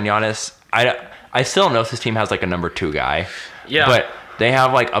team behind Giannis. I still don't know if this team has like a number 2 guy. Yeah. But they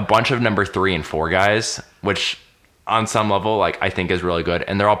have like a bunch of number 3 and 4 guys, which on some level, like I think is really good.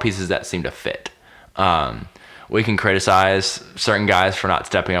 And they're all pieces that seem to fit. We can criticize certain guys for not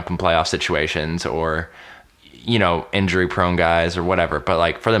stepping up in playoff situations or, injury prone guys or whatever. But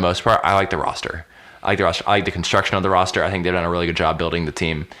like for the most part, I like the roster. I like the construction of the roster. I think they've done a really good job building the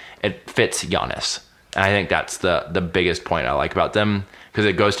team. It fits Giannis. And I think that's the biggest point I like about them because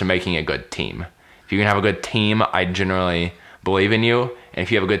it goes to making a good team. If you can have a good team, I generally believe in you. And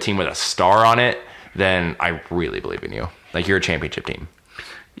if you have a good team with a star on it, then I really believe in you. Like you're a championship team.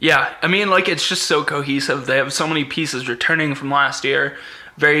 Yeah, I mean, like it's just so cohesive. They have so many pieces returning from last year.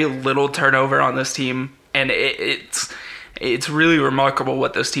 Very little turnover on this team. And it's really remarkable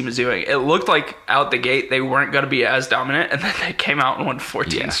what this team is doing. It looked like out the gate they weren't going to be as dominant, and then they came out and won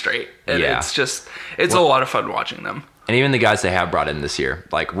 14 straight. And it's a lot of fun watching them. And even the guys they have brought in this year,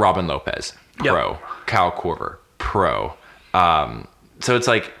 like Robin Lopez, pro. Yep. Kyle Korver, pro. So it's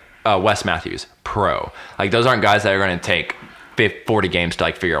like Wes Matthews, pro. Like those aren't guys that are going to take 40 games to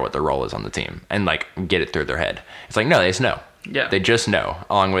like figure out what their role is on the team and like get it through their head. It's like, no, they just know. Yeah. They just know,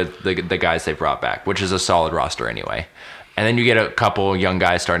 along with the guys they brought back, which is a solid roster anyway. And then you get a couple young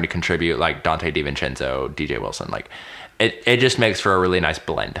guys starting to contribute, like Dante DiVincenzo, DJ Wilson. Like it just makes for a really nice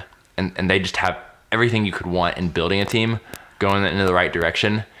blend. And they just have everything you could want in building a team going into the right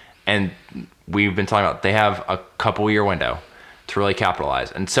direction. And we've been talking about they have a couple year window to really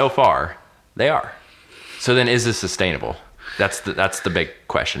capitalize. And so far, they are. So then is this sustainable? That's the big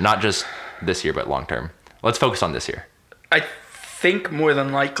question. Not just this year, but long term. Let's focus on this year. I think more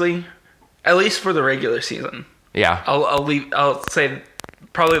than likely, at least for the regular season. Yeah. I'll say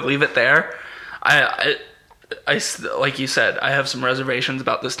probably leave it there. I like you said, I have some reservations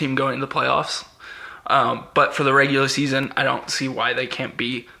about this team going to the playoffs. But for the regular season, I don't see why they can't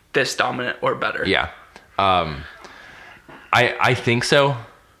be this dominant or better. Yeah. I think so.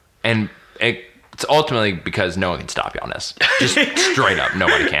 And it's ultimately because no one can stop Giannis. Just straight up,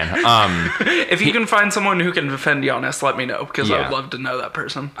 nobody can. If you can find someone who can defend Giannis, let me know, because I would love to know that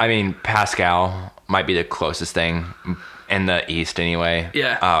person. I mean, Pascal might be the closest thing in the East anyway.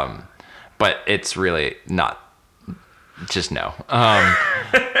 Yeah. But it's really not. Just no.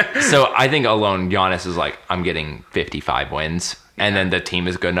 So I think alone, Giannis is like, I'm getting 55 wins, and then the team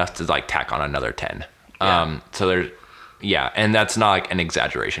is good enough to like tack on another 10. So there's. Yeah, and that's not like an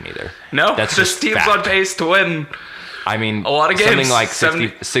exaggeration either. No, that's this team's on pace to win. I mean, a lot of games, something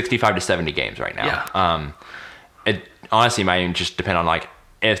like 65 to 70 games right now. Yeah. It honestly might even just depend on like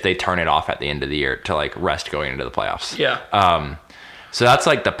if they turn it off at the end of the year to like rest going into the playoffs. Yeah. So that's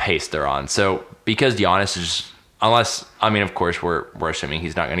like the pace they're on. So because Giannis is, unless I mean, of course, we're assuming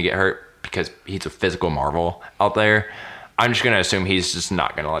he's not going to get hurt because he's a physical marvel out there. I'm just going to assume he's just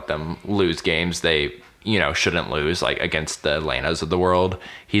not going to let them lose games they shouldn't lose, like against the Atlantas of the world.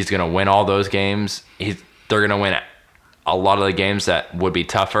 He's going to win all those games. They're going to win a lot of the games that would be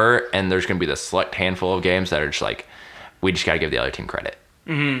tougher, and there's going to be the select handful of games that are just like, we just got to give the other team credit.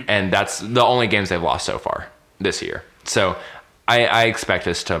 Mm-hmm. And that's the only games they've lost so far this year. So I expect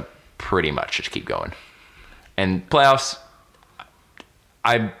us to pretty much just keep going. And playoffs,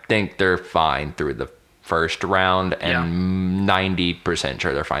 I think they're fine through the first round, and 90%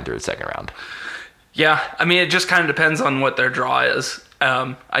 sure they're fine through the second round. Yeah, I mean, it just kind of depends on what their draw is.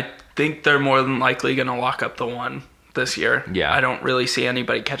 I think they're more than likely going to lock up the one this year. Yeah. I don't really see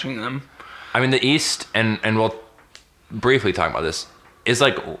anybody catching them. I mean, the East, and we'll briefly talk about this, is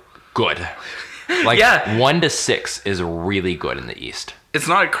like good. Like 1 to 6 is really good in the East. It's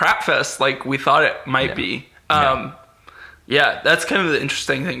not a crap fest like we thought it might be. Yeah, that's kind of the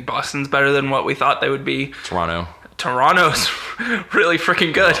interesting thing. Boston's better than what we thought they would be. Toronto's really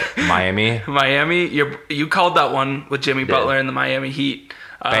freaking good. Miami, you called that one with Jimmy Butler and the Miami Heat.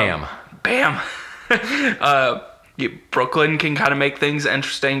 Bam. Brooklyn can kind of make things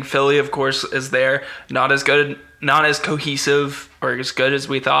interesting. Philly, of course, is there. Not as good, not as cohesive or as good as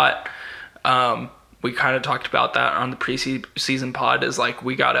we thought. We kind of talked about that on the preseason pod. Is like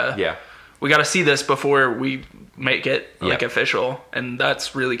we gotta see this before we make it like official, and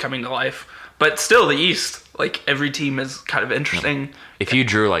that's really coming to life. But still, the East, like every team is kind of interesting. If you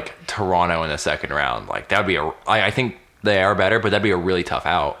drew like Toronto in the second round, like that would be I think they are better, but that'd be a really tough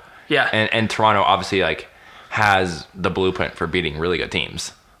out. Yeah. And Toronto obviously like has the blueprint for beating really good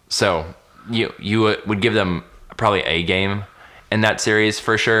teams. So you would give them probably a game in that series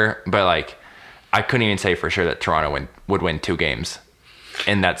for sure. But like I couldn't even say for sure that Toronto would win 2 games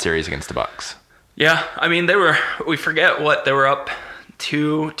in that series against the Bucks. Yeah, I mean, we forget what, they were up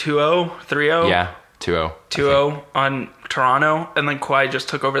 2-0, 3-0? Yeah, 2-0. 2-0 on Toronto, and then Kawhi just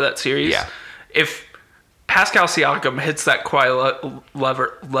took over that series. Yeah. If Pascal Siakam hits that Kawhi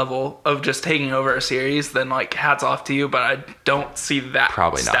level of just taking over a series, then, like, hats off to you, but I don't see that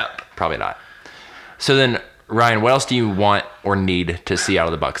step. Probably not. So then, Ryan, what else do you want or need to see out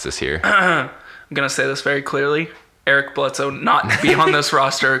of the Bucks this year? I'm going to say this very clearly. Eric Bledsoe not be on this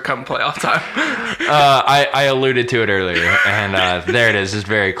roster come playoff time. I alluded to it earlier, and there it is, just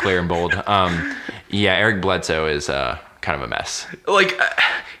very clear and bold. Yeah, Eric Bledsoe is kind of a mess. Like,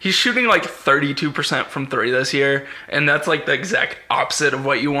 he's shooting like 32% from 3 this year, and that's like the exact opposite of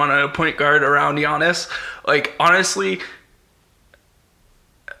what you want in a point guard around Giannis. Like, honestly,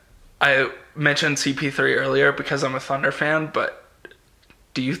 I mentioned CP3 earlier because I'm a Thunder fan, but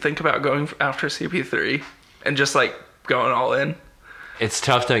do you think about going after CP3 and just like going all in? It's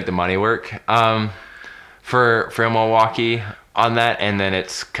tough to make the money work for Milwaukee on that, and then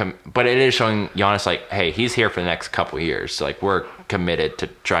but it is showing Giannis like, hey, he's here for the next couple of years. So like, we're committed to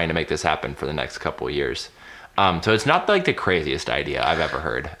trying to make this happen for the next couple of years. So it's not like the craziest idea I've ever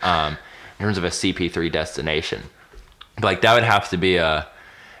heard in terms of a CP3 destination. But like, that would have to be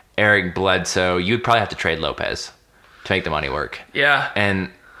Eric Bledsoe. You'd probably have to trade Lopez to make the money work. Yeah. And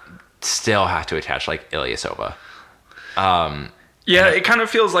still have to attach like Ilyasova. Yeah, it kind of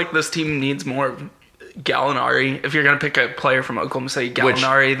feels like this team needs more Gallinari. If you're going to pick a player from Oklahoma City,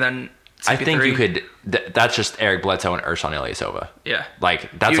 Gallinari, then CP3. I think you could. That's just Eric Bledsoe and Ersan Ilyasova. Yeah,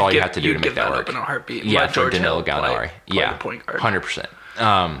 like that's all you have to do to make that work. Up in a heartbeat. Yeah, for George Danilo Gallinari. Yeah,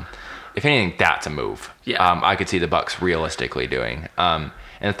 100%. If anything, that's a move. Yeah, I could see the Bucks realistically doing. And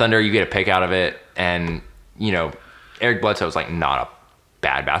the Thunder, you get a pick out of it, and you know, Eric Bledsoe is like not a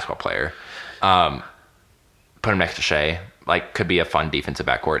bad basketball player. Put him next to Shea. Like, could be a fun defensive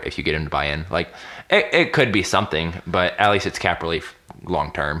backcourt if you get him to buy in. Like, it could be something, but at least it's cap relief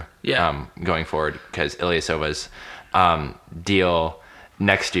long term. Yeah. Going forward, because Ilyasova's deal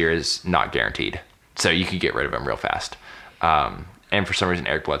next year is not guaranteed, so you could get rid of him real fast. And for some reason,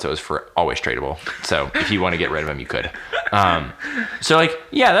 Eric Bledsoe is always tradable. So if you want to get rid of him, you could. So like,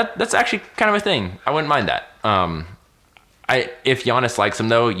 yeah, that's actually kind of a thing. I wouldn't mind that. If Giannis likes him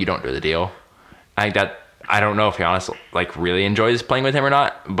though, you don't do the deal. I don't know if Giannis like really enjoys playing with him or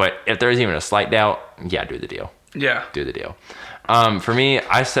not, but if there's even a slight doubt, yeah, do the deal. Yeah. Do the deal. For me,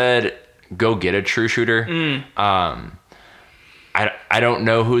 I said go get a true shooter. I don't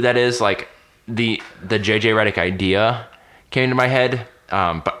know who that is. Like the JJ Redick idea came to my head,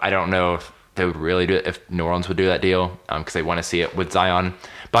 but I don't know if they would really do it, if New Orleans would do that deal, because they want to see it with Zion.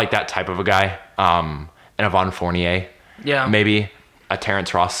 But like that type of a guy, an Evan Fournier, yeah, maybe a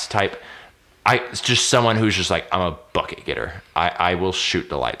Terrence Ross type. It's just someone who's just like, I'm a bucket getter. I will shoot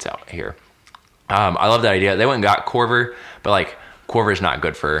the lights out here. I love that idea. They went and got Korver, but like Korver's not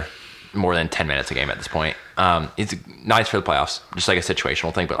good for more than 10 minutes a game at this point. It's nice for the playoffs, just like a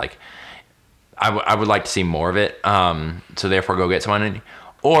situational thing, but like I would like to see more of it. So therefore go get someone,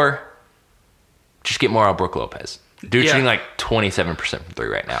 or just get more out of Brook Lopez. Dude's shooting like 27% from 3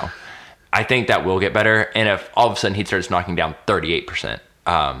 right now. I think that will get better. And if all of a sudden he starts knocking down 38%,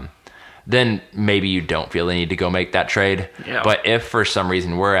 then maybe you don't feel the need to go make that trade. Yeah. But if for some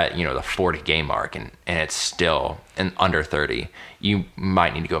reason we're at, the 40 game mark and it's still under 30, you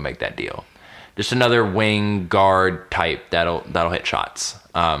might need to go make that deal. Just another wing guard type that'll hit shots.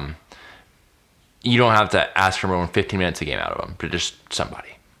 You don't have to ask for more than 15 minutes a game out of them, but just somebody.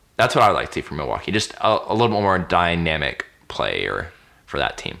 That's what I would like to see from Milwaukee. Just a little bit more dynamic player for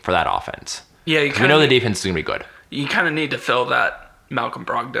that team, for that offense. Yeah, we know the defense is going to be good. You kind of need to fill that Malcolm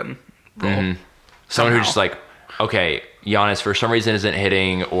Brogdon role. Mm-hmm. Someone who's just like, okay, Giannis for some reason isn't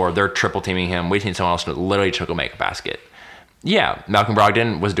hitting, or they're triple teaming him. We need someone else to literally go make a basket. Yeah, Malcolm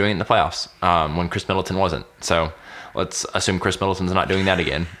Brogdon was doing it in the playoffs when Chris Middleton wasn't. So let's assume Chris Middleton's not doing that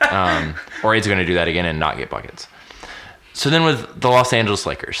again, or he's going to do that again and not get buckets. So then with the Los Angeles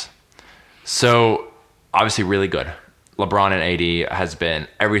Lakers, so obviously really good. LeBron and AD has been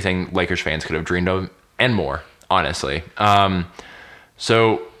everything Lakers fans could have dreamed of and more, honestly.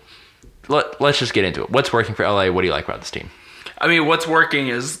 So let's just get into it. What's working for LA? What do you like about this team? I mean, what's working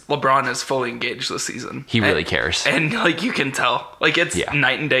is LeBron is fully engaged this season. He really cares. And, like, you can tell. Like, it's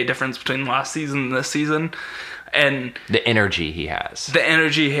night and day difference between last season and this season. And the energy he has.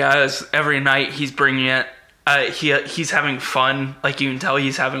 Every night he's bringing it. He's having fun. Like, you can tell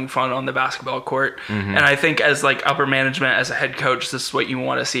he's having fun on the basketball court. Mm-hmm. And I think as, like, upper management, as a head coach, this is what you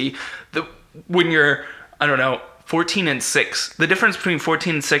want to see. When you're, I don't know, 14-6. The difference between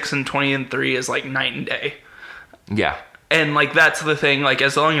 14-6 and 20-3 is like night and day. Yeah. And like that's the thing. Like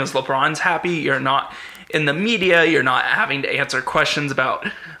as long as LeBron's happy, you're not in the media. You're not having to answer questions about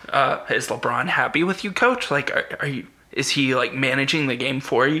is LeBron happy with you, coach? Like are you? Is he like managing the game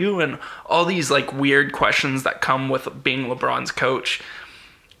for you? And all these like weird questions that come with being LeBron's coach.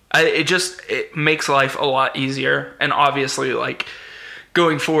 It makes life a lot easier. And obviously, like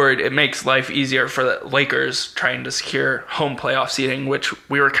going forward, it makes life easier for the Lakers trying to secure home playoff seeding, which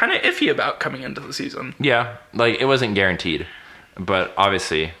we were kind of iffy about coming into the season. Yeah, like it wasn't guaranteed, but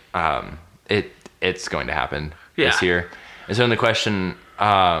obviously it's going to happen this year. And so in the question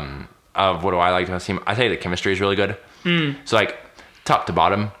of what do I like about this team, I think the chemistry is really good. So like top to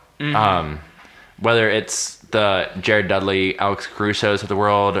bottom, whether it's the Jared Dudley, Alex Caruso's of the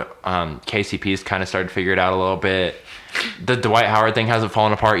world, KCP's kind of started to figure it out a little bit. The Dwight Howard thing hasn't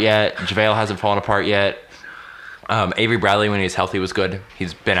fallen apart yet. JaVale hasn't fallen apart yet. Avery Bradley, when he was healthy, was good.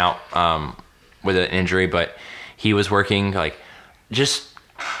 He's been out with an injury, but he was working. Like, just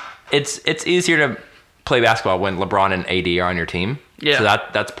it's easier to play basketball when LeBron and AD are on your team. Yeah. So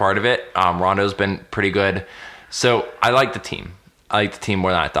that's part of it. Rondo's been pretty good. So I like the team. I like the team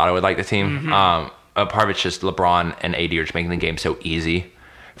more than I thought I would like the team. A part of it's just LeBron and AD are just making the game so easy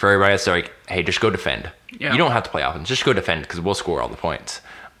for everybody. It's like, hey, just go defend. Yeah. You don't have to play offense. Just go defend because we'll score all the points.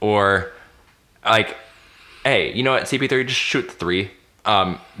 Or like, hey, you know what, CP3, just shoot the three.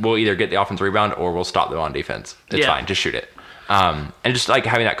 We'll either get the offensive rebound or we'll stop them on defense. It's fine. Just shoot it. And just like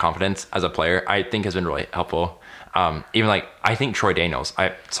having that confidence as a player, I think has been really helpful. Even like, I think Troy Daniels,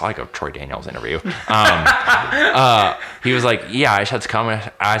 I saw like a Troy Daniels interview. He was like, yeah, I just have to come and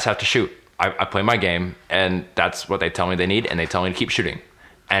I just have to shoot. I play my game and that's what they tell me they need. And they tell me to keep shooting.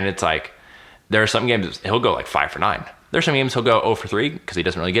 And it's like, there are some games he'll go like 5 for 9. There's some games he'll go 0 for 3 because he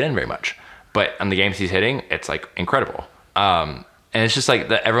doesn't really get in very much. But on the games he's hitting, it's like incredible. And it's just like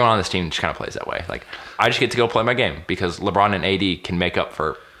everyone on this team just kind of plays that way. Like, I just get to go play my game because LeBron and AD can make up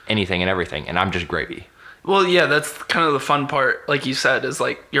for anything and everything. And I'm just gravy. Well, yeah, that's kind of the fun part, like you said, is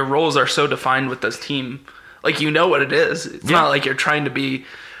like your roles are so defined with this team. Like, you know what it is. It's not like you're trying to be,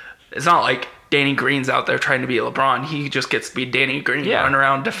 it's not like Danny Green's out there trying to be LeBron. He just gets to be Danny Green, run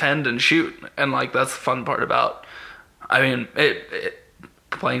around, defend, and shoot. And like, that's the fun part about, I mean,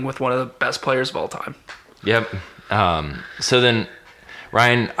 playing with one of the best players of all time. Yep. So then,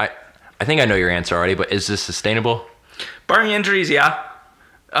 Ryan, I think I know your answer already, but is this sustainable? Barring injuries, yeah.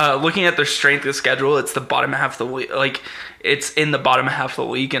 Looking at their strength of schedule, it's the bottom half of the league. Like, it's in the bottom half of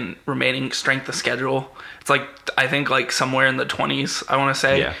the league and remaining strength of schedule. It's like, I think like somewhere in the 20s, I want to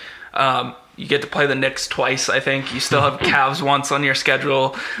say. Yeah. You get to play the Knicks twice, I think. You still have Cavs once on your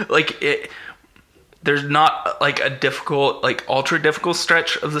schedule. Like, there's not like a difficult, like ultra difficult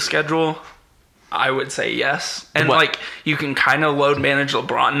stretch of the schedule. I would say yes. And like, you can kind of load manage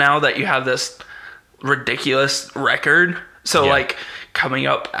LeBron now that you have this ridiculous record. So like, coming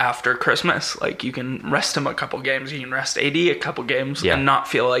up after Christmas, like, you can rest him a couple games. You can rest AD a couple games and not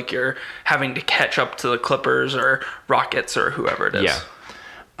feel like you're having to catch up to the Clippers or Rockets or whoever it is. Yeah.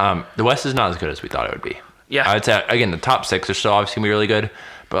 The West is not as good as we thought it would be. Yeah. I would say, again, the top 6 are still obviously going to be really good,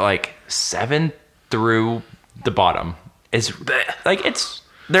 but like 7 through the bottom is like,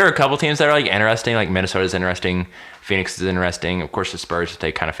 there are a couple teams that are like interesting, like Minnesota's interesting, Phoenix is interesting. Of course, the Spurs, if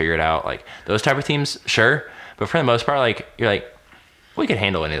they kind of figure it out, like those type of teams, sure. But for the most part, like, you're like, we could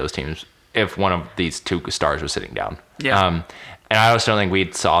handle any of those teams if one of these 2 stars was sitting down. Yeah. And I also don't think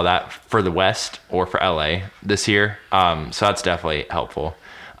we saw that for the West or for LA this year. So that's definitely helpful.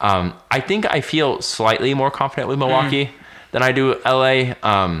 I think I feel slightly more confident with Milwaukee than I do LA.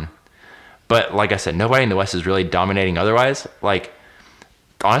 But like I said, nobody in the West is really dominating otherwise. Like,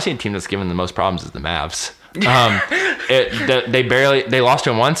 honestly, the team that's given the most problems is the Mavs. They lost to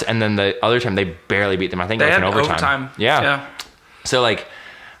them once, and then the other time they barely beat them. I think they like had in overtime. Yeah. So like,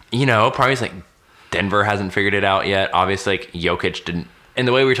 you know, probably it's like Denver hasn't figured it out yet. Obviously, like Jokic didn't. And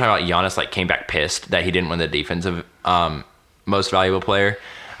the way we were talking about Giannis, like, came back pissed that he didn't win the defensive most valuable player.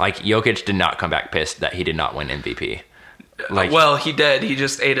 Like, Jokic did not come back pissed that he did not win MVP. Like, well, he did. He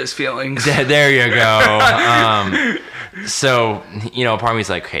just ate his feelings. There you go. So, you know, part of me's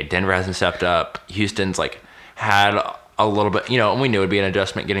like, okay, Denver hasn't stepped up. Houston's like had a little bit, you know, and we knew it would be an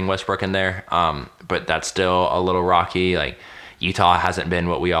adjustment getting Westbrook in there. But that's still a little rocky. Like, Utah hasn't been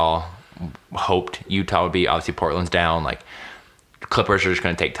what we all hoped Utah would be. Obviously, Portland's down. Like, Clippers are just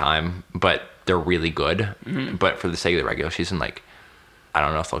going to take time, but they're really good. Mm-hmm. But for the sake of the regular season, like, I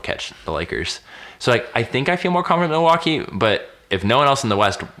don't know if they'll catch the Lakers. So, like, I think I feel more confident in Milwaukee, but if no one else in the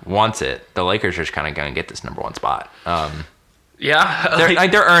West wants it, the Lakers are just kind of going to get this number 1 spot. Yeah.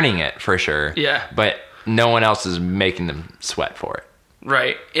 They're earning it for sure. Yeah. But no one else is making them sweat for it.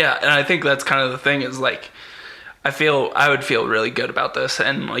 Right. Yeah, and I think that's kind of the thing is like I would feel really good about this,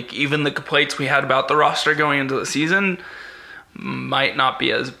 and like even the complaints we had about the roster going into the season might not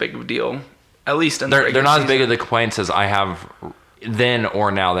be as big of a deal. At least in they're not as big of the complaints as I have then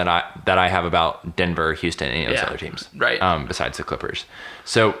or now that I have about Denver, Houston, and any of those other teams. Right. Besides the Clippers.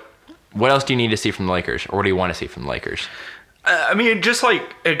 So what else do you need to see from the Lakers, or what do you want to see from the Lakers? I mean, just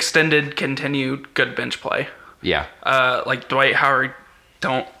like extended, continued good bench play. Yeah. Like Dwight Howard,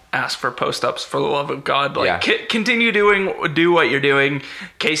 don't ask for post-ups for the love of God. Like continue do what you're doing.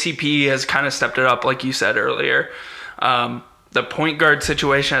 KCP has kind of stepped it up, like you said earlier. The point guard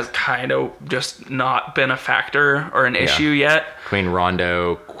situation has kind of just not been a factor or an issue yet. Quinn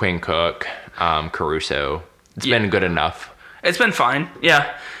Rondo, Quinn Cook, Caruso. It's been good enough. It's been fine.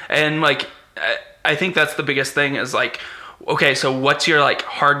 Yeah. And like, I think that's the biggest thing is like, okay, so what's your like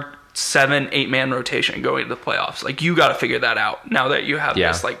hard 7-8 man rotation going to the playoffs? Like you got to figure that out now that you have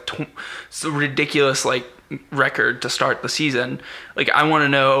this like ridiculous like record to start the season. Like I want to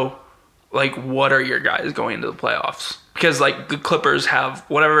know like what are your guys going into the playoffs, because like the Clippers have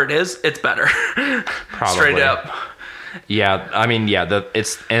whatever it is, it's better. Straight up. Yeah, I mean,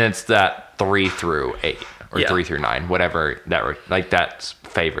 it's that 3 through 8 or 3 through 9, whatever that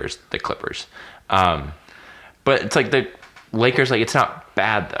favors the Clippers. But it's like the Lakers, like it's not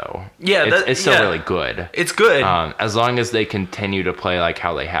bad though. Yeah, it's still really good. It's good as long as they continue to play like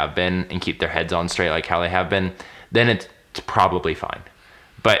how they have been and keep their heads on straight like how they have been. Then it's probably fine.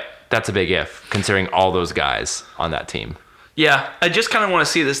 But that's a big if, considering all those guys on that team. Yeah, I just kind of want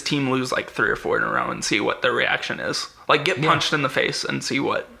to see this team lose like 3 or 4 in a row and see what their reaction is. Like get punched in the face and see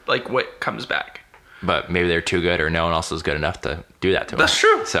what comes back. But maybe they're too good, or no one else is good enough to do that to them. That's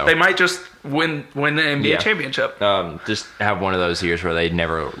true. So they might just win the NBA championship. Just have one of those years where they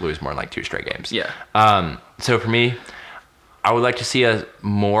never lose more than like 2 straight games. Yeah. So for me, I would like to see a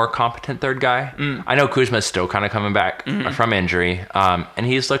more competent third guy. I know Kuzma's still kind of coming back from injury, and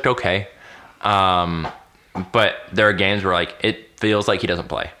he's looked okay. But there are games where like it feels like he doesn't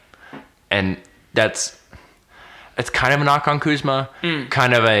play, and it's kind of a knock on Kuzma,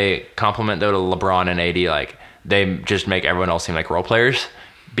 kind of a compliment though to LeBron and AD. Like they just make everyone else seem like role players,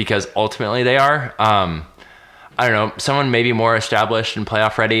 because ultimately they are. I don't know, someone maybe more established and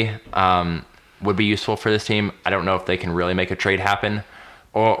playoff ready would be useful for this team. I don't know if they can really make a trade happen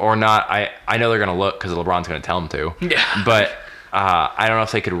or not. I know they're going to look because LeBron's going to tell them to. Yeah. But I don't know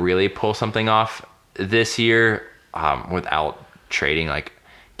if they could really pull something off this year without trading like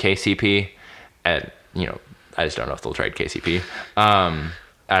KCP. And, I just don't know if they'll trade KCP. I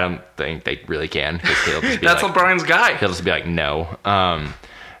don't think they really can, because he'll just be that's LeBron's guy. He'll just be like, no.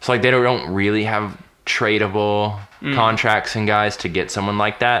 So like they don't really have tradable contracts and guys to get someone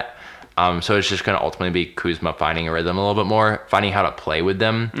like that. So it's just going to ultimately be Kuzma finding a rhythm a little bit more, finding how to play with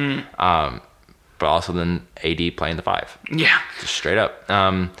them. But also then AD playing the 5. Yeah. Just straight up.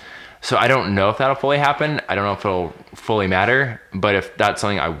 So I don't know if that'll fully happen. I don't know if it'll fully matter. But if that's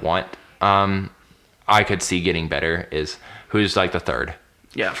something I want, I could see getting better is who's like the third.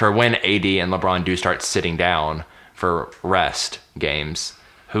 Yeah. For when AD and LeBron do start sitting down for rest games,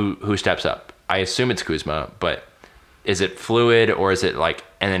 who steps up? I assume it's Kuzma, but is it fluid, or is it like,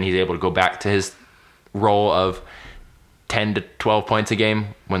 and then he's able to go back to his role of 10 to 12 points a game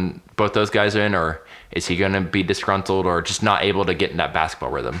when both those guys are in, or is he going to be disgruntled or just not able to get in that basketball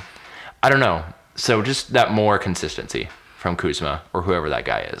rhythm? I don't know. So just that more consistency from Kuzma or whoever that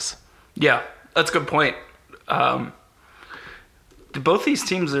guy is. Yeah, that's a good point. Both these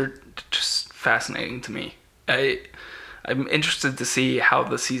teams are just fascinating to me. I'm interested to see how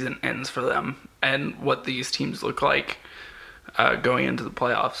the season ends for them and what these teams look like going into the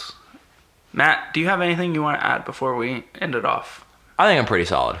playoffs. Matt, do you have anything you want to add before we end it off? I think I'm pretty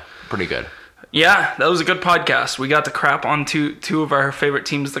solid. Pretty good. Yeah, that was a good podcast. We got to crap on two of our favorite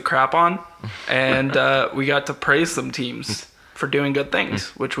teams to crap on, and we got to praise some teams for doing good things,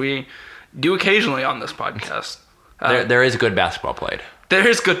 which we do occasionally on this podcast. There is good basketball played. There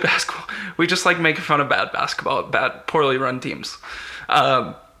is good basketball. We just like making fun of bad basketball, poorly run teams.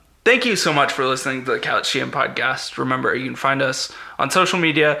 Thank you so much for listening to the Couch GM podcast. Remember, you can find us on social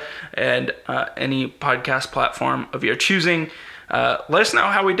media and any podcast platform of your choosing. Let us know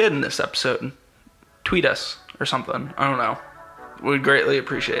how we did in this episode. Tweet us or something. I don't know. We'd greatly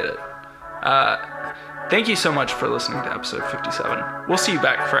appreciate it. Thank you so much for listening to episode 57. We'll see you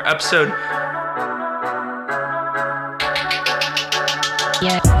back for episode...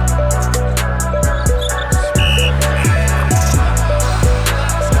 Yeah.